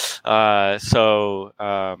 so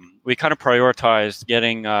we kind of prioritized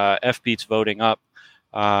getting F-Beats voting up.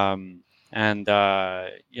 And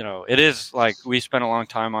it is we spent a long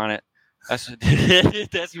time on it. That's right.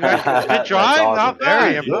 Good drawing, awesome. Not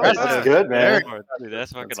very impressive. That's good, man. Dude,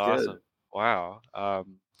 that's fucking awesome. Wow.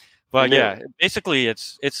 But yeah, basically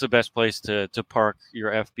it's the best place to park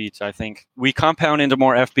your F-Beats. I think we compound into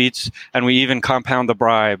more F-Beats, and we even compound the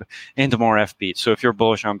bribe into more F-Beats. So if you're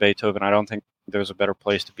bullish on Beethoven, I don't think there's a better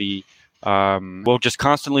place to be. We'll just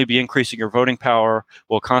constantly be increasing your voting power.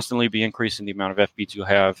 We'll constantly be increasing the amount of F-Beats you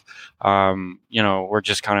have. We're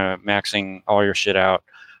just kind of maxing all your shit out.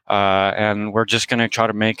 and we're just going to try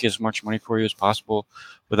to make as much money for you as possible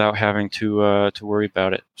without having to worry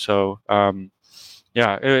about it. So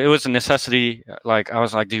yeah, it was a necessity. Like I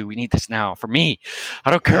was like, dude, we need this now for me.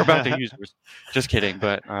 I don't care about the users. Just kidding,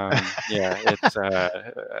 but yeah, it's.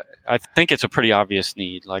 I think it's a pretty obvious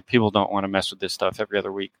need. Like people don't want to mess with this stuff every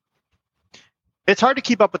other week. It's hard to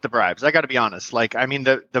keep up with the bribes. I got to be honest. Like, I mean,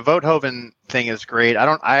 the Votehoven thing is great.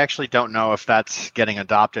 I actually don't know if that's getting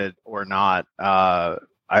adopted or not. I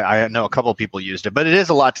know a couple of people used it, but it is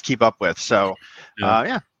a lot to keep up with. So,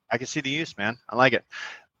 yeah, I can see the use, man. I like it.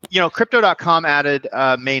 Crypto.com added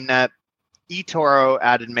mainnet, eToro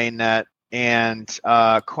added mainnet, and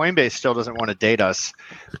Coinbase still doesn't want to date us,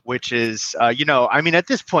 which is, I mean, at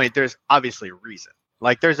this point, there's obviously a reason.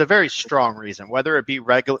 Like, there's a very strong reason, whether it be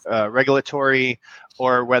regulatory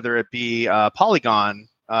or whether it be Polygon.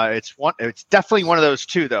 It's definitely one of those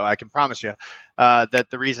two, though. I can promise you that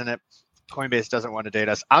the reason that Coinbase doesn't want to date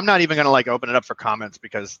us. I'm not even going to open it up for comments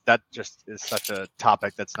because that just is such a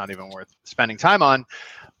topic that's not even worth spending time on.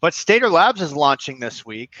 But Stater Labs is launching this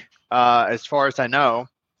week, as far as I know,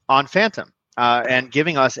 on Fantom and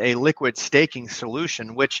giving us a liquid staking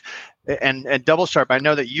solution, which and Doublesharp, I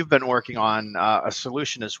know that you've been working on a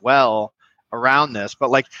solution as well around this, but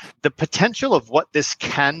the potential of what this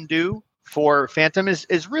can do for Fantom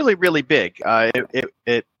is really, really big.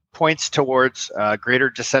 It points towards greater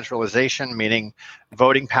decentralization, meaning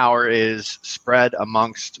voting power is spread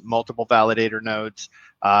amongst multiple validator nodes.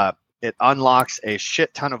 It unlocks a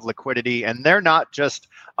shit ton of liquidity, and they're not just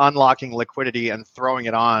unlocking liquidity and throwing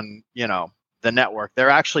it on, the network. They're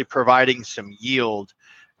actually providing some yield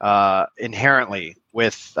inherently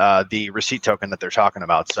with the receipt token that they're talking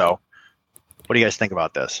about. So, what do you guys think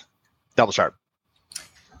about this? Doublesharp.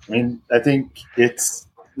 I mean, I think it's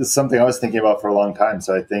something I was thinking about for a long time.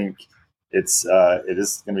 So I think it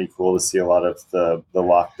is going to be cool to see a lot of the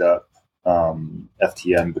locked up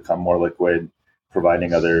FTM become more liquid,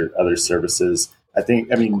 providing other services. I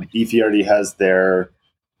mean, Beefy already has their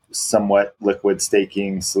somewhat liquid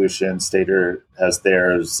staking solution. Stater has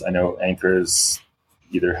theirs. I know Anchor's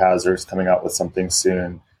either has or is coming out with something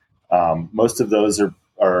soon. Most of those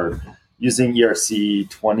are using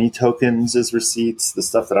ERC20 tokens as receipts. The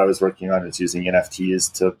stuff that I was working on is using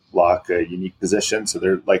NFTs to lock a unique position. So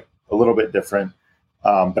they're a little bit different.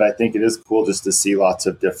 But I think it is cool just to see lots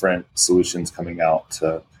of different solutions coming out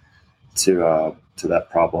to that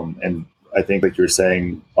problem. And I think, like you were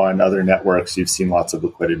saying, on other networks, you've seen lots of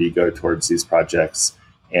liquidity go towards these projects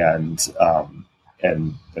and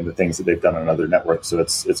the things that they've done on other networks. So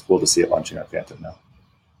it's cool to see it launching on Fantom now.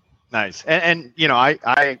 Nice. And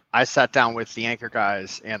I sat down with the Anchor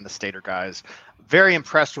guys and the Stater guys. Very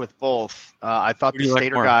impressed with both. I thought the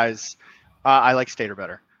Stater guys, I like Stater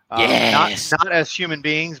better. Yes. Not as human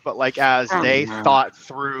beings, but as they thought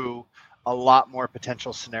through a lot more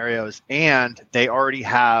potential scenarios, and they already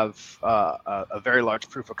have a very large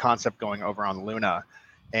proof of concept going over on Luna.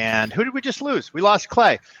 And who did we just lose? We lost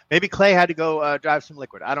Klay. Maybe Klay had to go drive some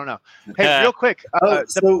liquid. I don't know. Hey, real quick.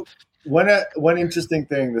 So one interesting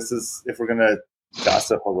thing, this is if we're going to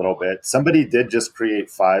gossip a little bit, somebody did just create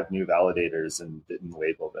 5 new validators and didn't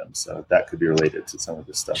label them. So that could be related to some of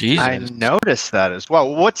this stuff. Jesus. I noticed that as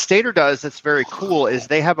well. What Stater does that's very cool is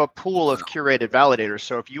they have a pool of curated validators.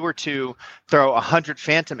 So if you were to throw 100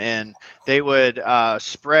 Fantom in, they would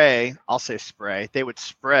they would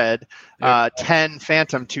spread 10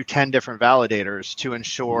 Fantom to 10 different validators to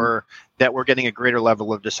ensure that we're getting a greater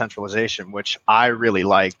level of decentralization, which I really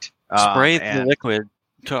liked. Spray the liquid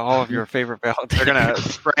to all of your favorite validators. They're going to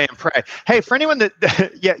spray and pray. Hey, for anyone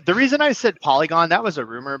the reason I said Polygon, that was a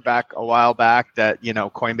rumor back a while back that,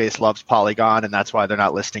 Coinbase loves Polygon and that's why they're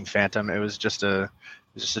not listing Fantom. It was just a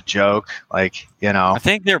joke. I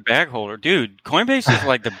think they're bag holder. Dude, Coinbase is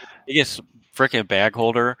the biggest freaking bag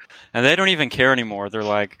holder, and they don't even care anymore. They're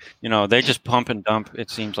they just pump and dump,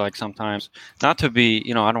 it seems like sometimes. Not to be,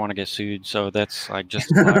 I don't want to get sued, so that's just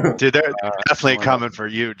dude, they're definitely coming for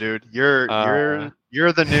you, dude. You're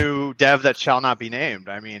the new dev that shall not be named.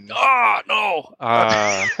 I mean, no.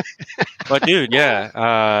 But dude,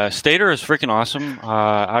 yeah, Stater is freaking awesome.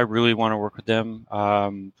 I really want to work with them.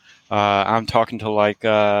 I'm talking to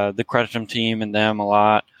the Creditum team and them a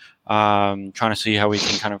lot. Trying to see how we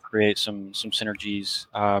can kind of create some synergies.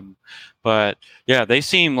 But yeah, they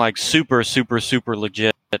seem super, super, super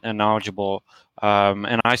legit and knowledgeable.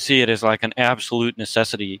 And I see it as an absolute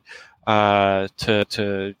necessity to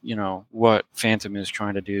what Fantom is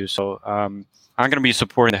trying to do. So I'm going to be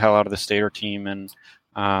supporting the hell out of the Stater team, and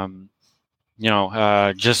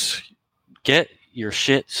just get your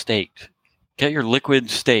shit staked, get your liquid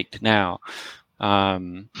staked now.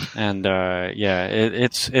 It's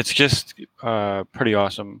just pretty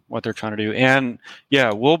awesome what they're trying to do. And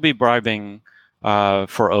yeah, we'll be bribing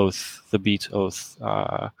for Oath, the Beats Oath.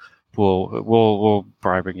 We'll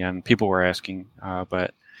bribe again. People were asking,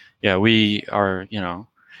 but yeah, we are,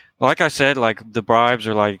 like I said, like the bribes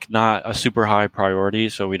are like not a super high priority,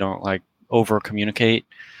 so we don't like over communicate.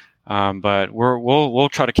 But we'll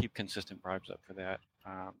try to keep consistent bribes up for that.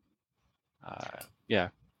 Yeah.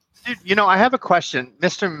 Dude, I have a question.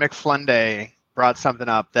 Mr. McFlunday brought something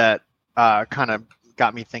up that kind of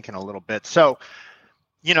got me thinking a little bit. So,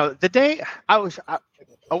 the day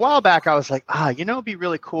a while back, I was like, it'd be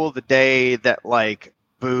really cool the day that like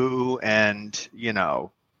Boo and,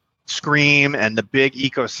 Scream and the big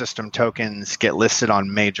ecosystem tokens get listed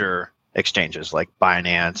on major exchanges like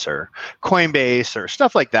Binance or Coinbase or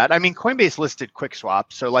stuff like that. I mean, Coinbase listed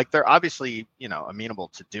QuickSwap, so like they're obviously, amenable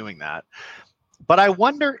to doing that. But I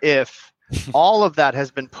wonder if all of that has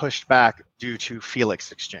been pushed back due to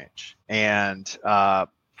Felix Exchange and the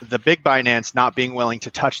big Binance not being willing to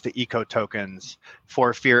touch the eco tokens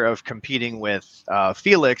for fear of competing with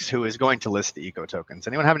Felix, who is going to list the eco tokens.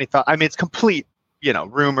 Anyone have any thought? I mean, it's complete,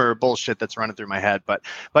 rumor bullshit that's running through my head, but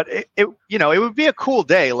it would be a cool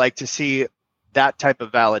day, like to see that type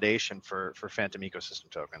of validation for Fantom ecosystem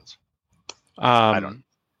tokens.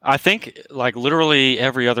 I think like literally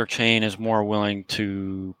every other chain is more willing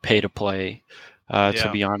to pay to play, to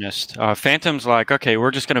be honest. Fantom's like, okay,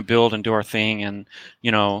 we're just going to build and do our thing. And,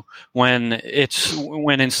 when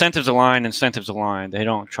incentives align, they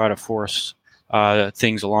don't try to force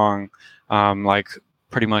things along like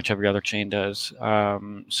pretty much every other chain does.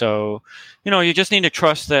 So, you just need to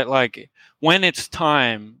trust that like when it's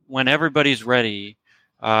time, when everybody's ready,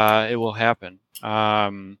 it will happen.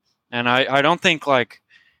 And I don't think like,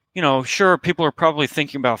 sure, people are probably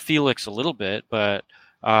thinking about Felix a little bit, but,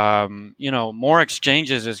 more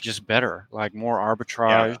exchanges is just better, like more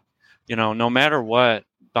arbitrage. No matter what,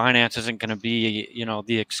 Binance isn't going to be,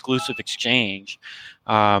 the exclusive exchange.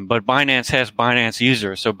 But Binance has Binance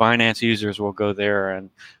users, so Binance users will go there and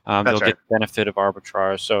they'll get the benefit of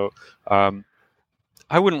arbitrage. So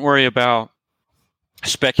I wouldn't worry about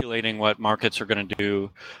speculating what markets are going to do.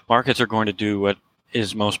 Markets are going to do what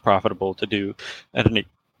is most profitable to do at any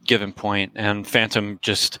given point. And Fantom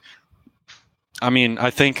I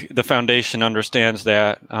think the foundation understands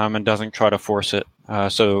that and doesn't try to force it.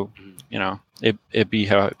 So, it be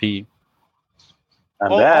how it be.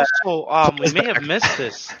 Also, we may have missed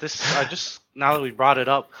this. Just now that we brought it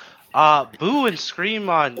up, Boo and Scream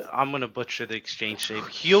on, I'm going to butcher the exchange name,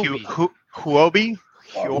 Huobi? Huobi,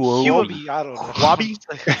 I don't know. Huobi?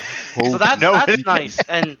 So that's nice.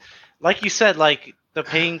 And like you said, like the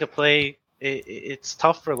paying to play, it's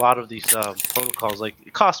tough for a lot of these protocols. Like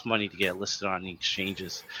it costs money to get listed on the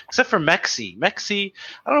exchanges, except for Mexi. Mexi,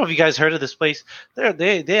 I don't know if you guys heard of this place. They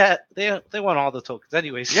won all the tokens,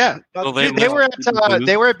 anyways. Yeah, well, they were at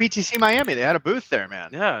BTC Miami. They had a booth there, man.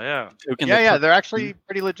 Yeah. They're actually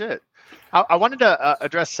pretty legit. I wanted to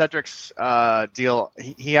address Cedric's deal.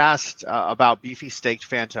 He asked about beefy staked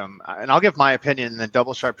Fantom, and I'll give my opinion, and then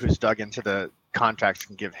Doublesharp, who's dug into the contracts,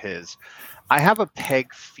 can give his. I have a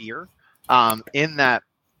peg fear. In that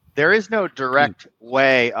there is no direct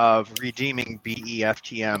way of redeeming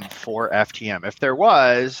BEFTM for FTM. If there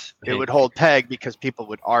was, it would hold peg because people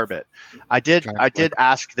would arb it. I did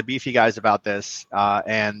ask the beefy guys about this,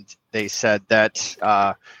 and they said that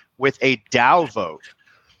with a DAO vote,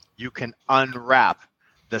 you can unwrap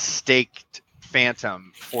the staked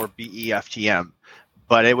Fantom for BEFTM,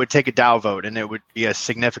 but it would take a DAO vote, and it would be a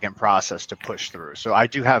significant process to push through. So I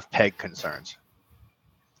do have peg concerns.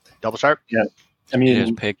 Doublesharp? Yeah. I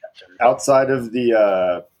mean, outside of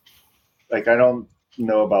the, I don't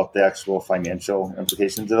know about the actual financial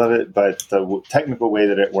implications of it, but the technical way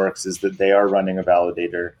that it works is that they are running a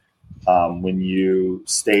validator. When you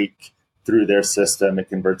stake through their system, it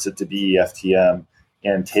converts it to BEFTM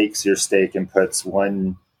and takes your stake and puts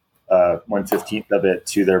 1/15 of it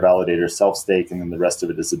to their validator self-stake, and then the rest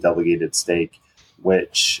of it is a delegated stake,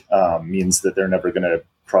 which means that they're never going to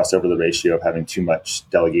cross over the ratio of having too much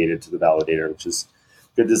delegated to the validator, which is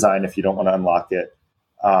good design if you don't want to unlock it.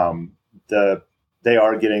 They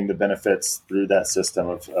are getting the benefits through that system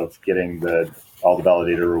of getting all the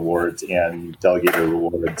validator rewards and delegator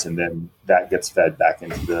rewards, and then that gets fed back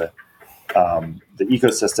into the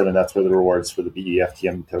ecosystem, and that's where the rewards for the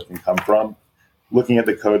BEFTM token come from. Looking at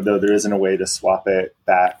the code, though, there isn't a way to swap it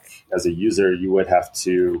back as a user. You would have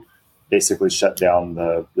to basically shut down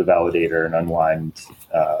the validator and unwind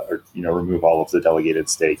or remove all of the delegated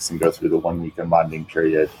stakes and go through the 1 week unbonding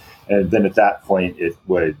period. And then at that point, it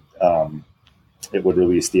would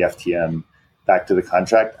release the FTM back to the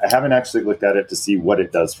contract. I haven't actually looked at it to see what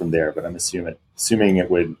it does from there, but I'm assuming it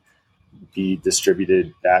would be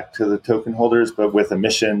distributed back to the token holders. But with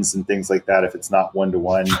emissions and things like that, if it's not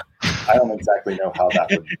 1-to-1, I don't exactly know how that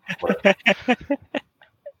would work.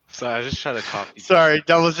 Sorry, I was just trying to copy. Sorry,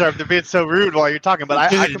 Doublesharp, to being so rude while you're talking, but I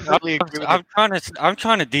completely agree with you. I'm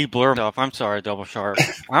trying to de-blur myself. I'm sorry, Doublesharp.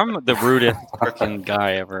 I'm the rudest freaking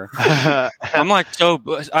guy ever. I'm like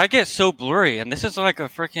I get so blurry, and this is like I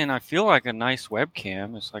feel like a nice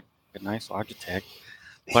webcam. It's like a nice Logitech,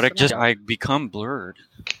 but I become blurred.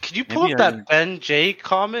 Can you pull up that Ben J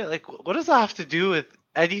comment? Like, what does that have to do with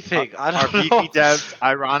anything? I don't know. Beefy devs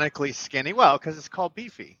ironically skinny? Well, because it's called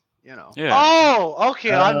beefy. You know. Yeah. Oh,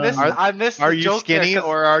 okay. I missed. Are the you joke skinny there,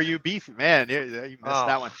 or are you beefy? Man, you missed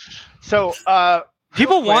that one. So,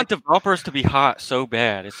 people want developers to be hot so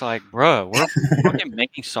bad. It's like, bro, we're fucking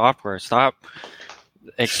making software. Stop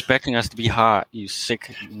expecting us to be hot, you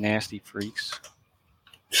sick, nasty freaks.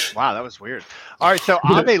 Wow, that was weird. All right, so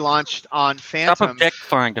Aave launched on Fantom. Stop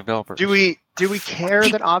objectifying developers. Do we care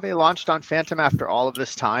that Aave launched on Fantom after all of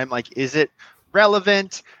this time? Like, is it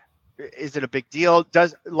relevant? Is it a big deal?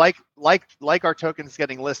 Does like our tokens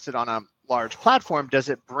getting listed on a large platform, does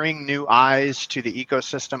it bring new eyes to the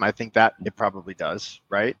ecosystem? I think that it probably does,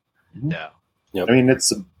 right? Yeah. Yep. I mean,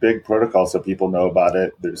 it's a big protocol, so people know about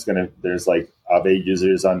it. There's like Aave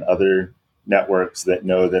users on other networks that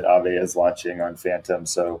know that Aave is launching on Fantom.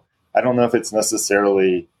 So I don't know if it's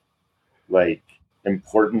necessarily like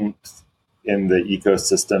important in the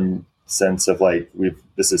ecosystem sense of like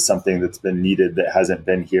this is something that's been needed that hasn't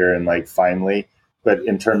been here and like finally, but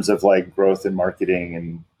in terms of like growth and marketing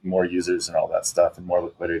and more users and all that stuff and more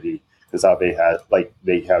liquidity, because Aave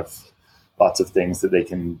they have lots of things that they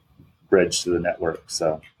can bridge to the network.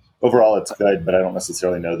 So overall it's good, but I don't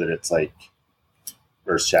necessarily know that it's like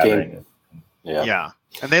earth shattering. Yeah.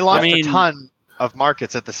 And they launched a ton of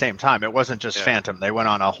markets at the same time. It wasn't just Fantom. They went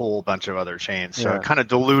on a whole bunch of other chains. So it kind of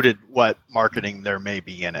diluted what marketing there may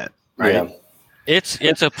be in it. Right. Yeah.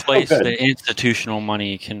 It's a place that institutional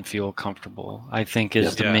money can feel comfortable, I think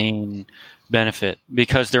is the main benefit,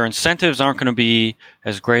 because their incentives aren't going to be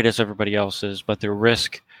as great as everybody else's, but their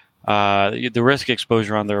risk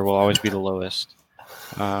exposure on there will always be the lowest.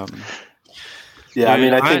 I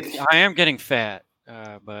am getting fat,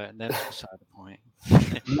 but that's beside the point.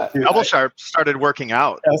 Doublesharp started working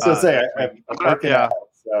out. I was going to say, I'm working out,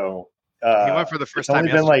 so... he went for the first time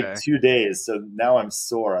yesterday. It's only been like 2 days, so now I'm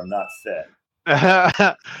sore. I'm not fit.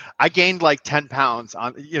 I gained like 10 pounds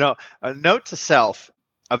on, a note to self,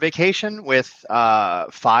 a vacation with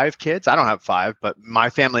 5 kids. I don't have 5, but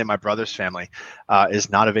my family and my brother's family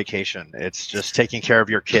is not a vacation. It's just taking care of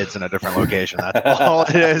your kids in a different location. That's all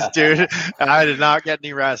it is, dude. I did not get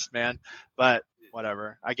any rest, man, but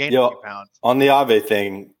whatever. I gained a few pounds. On the Aave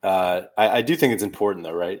thing, I do think it's important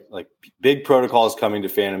though, right? Like big protocols coming to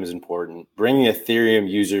Fantom is important. Bringing more Ethereum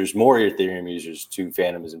users to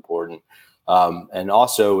Fantom is important. And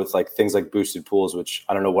also with like things like boosted pools, which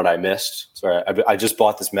I don't know what I missed. Sorry, I just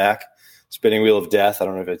bought this Mac, spinning wheel of death. I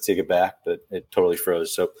don't know if I'd take it back, but it totally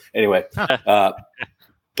froze. So anyway, but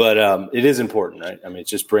it is important, right? I mean, it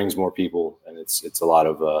just brings more people, and it's a lot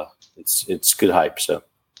of it's good hype. So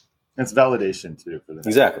it's validation too for the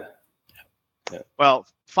exactly. Yeah. Well,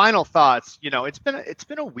 final thoughts. It's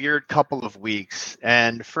been a weird couple of weeks,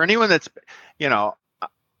 and for anyone that's,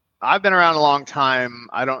 I've been around a long time.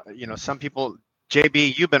 I don't, some people,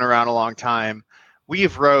 JB, you've been around a long time.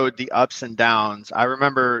 We've rode the ups and downs. You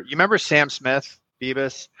remember Sam Smith,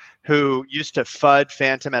 Bebis, who used to FUD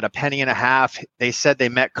Fantom at $0.015. They said they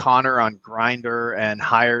met Connor on Grindr and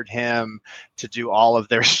hired him to do all of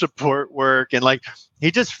their support work. And like,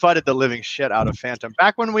 he just FUDded the living shit out of Fantom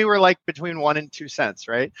back when we were like between 1 and 2 cents.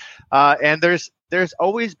 Right. And there's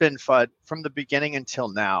always been FUD from the beginning until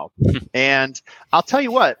now. And I'll tell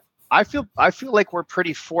you what, I feel like we're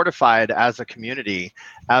pretty fortified as a community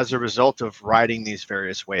as a result of riding these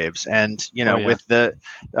various waves. And, with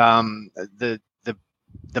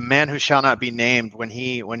the man who shall not be named, when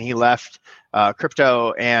he left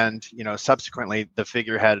crypto and subsequently the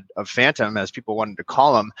figurehead of Fantom, as people wanted to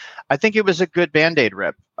call him, I think it was a good Band-Aid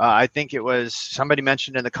rip. I think it was, somebody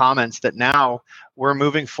mentioned in the comments that now we're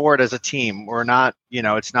moving forward as a team. We're not,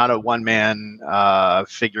 it's not a one-man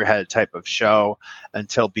figurehead type of show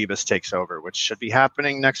until Bebis takes over, which should be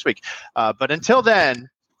happening next week. But until then.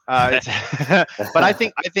 But I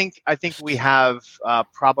think we have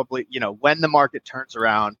probably, when the market turns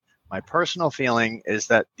around, my personal feeling is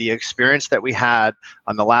that the experience that we had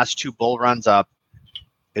on the last 2 bull runs up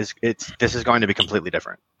this is going to be completely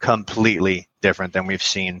different than we've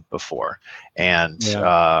seen before. And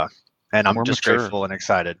And I'm More just mature. grateful and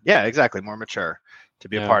excited. Yeah, exactly. More mature to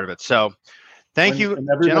be a Yeah. part of it. So thank you, And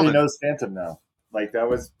everybody gentlemen. knows Fantom now. Like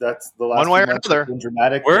that's the last One way few or months another. have been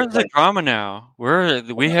dramatic. Where's but, the like, drama now?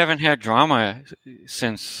 We haven't had drama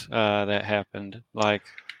since that happened. Like,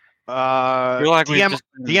 feel like we've DM just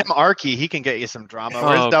DM Arky, he can get you some drama. Oh,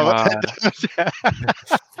 Where's Double?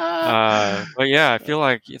 but yeah, I feel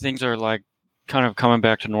like things are like kind of coming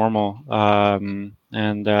back to normal, and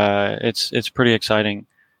it's pretty exciting.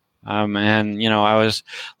 And I was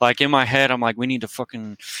like in my head, I'm like, we need to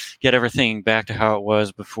fucking get everything back to how it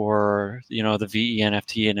was before, the VE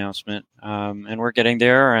NFT announcement. And we're getting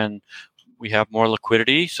there, and we have more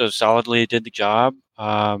liquidity, so solidly did the job.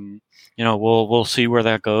 We'll see where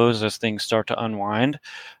that goes as things start to unwind.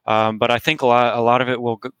 But I think a lot of it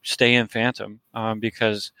will stay in Fantom,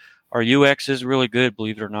 because our UX is really good,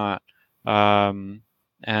 believe it or not.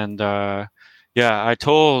 Yeah, I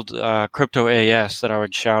told Crypto AS that I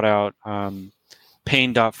would shout out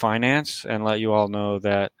Pain.finance and let you all know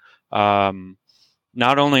that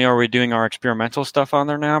not only are we doing our experimental stuff on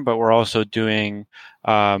there now, but we're also doing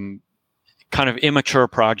kind of immature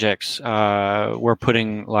projects. We're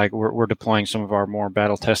deploying some of our more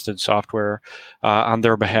battle tested software on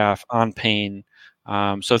their behalf on Pain.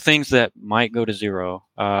 So things that might go to zero,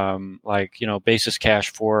 like basis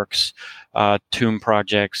cache forks, Tomb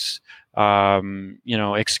projects.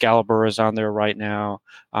 Excalibur is on there right now.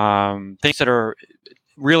 Things that are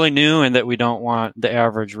really new and that we don't want the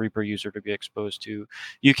average Reaper user to be exposed to,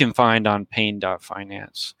 you can find on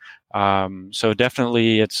Pain.finance. So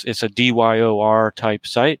definitely it's a DYOR type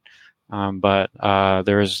site, but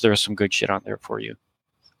there's some good shit on there for you.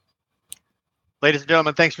 Ladies and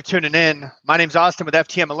gentlemen, thanks for tuning in. My name's Austin with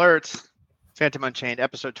FTM Alerts, Fantom Unchained,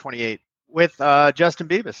 episode 28. With Justin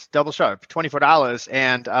Bebis, Doublesharp, $24,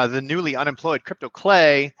 and the newly unemployed Crypto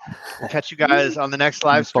Klay. We'll catch you guys on the next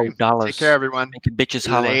live stream. $24. Take care, everyone. Make bitches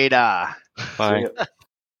holler. Later. Bye.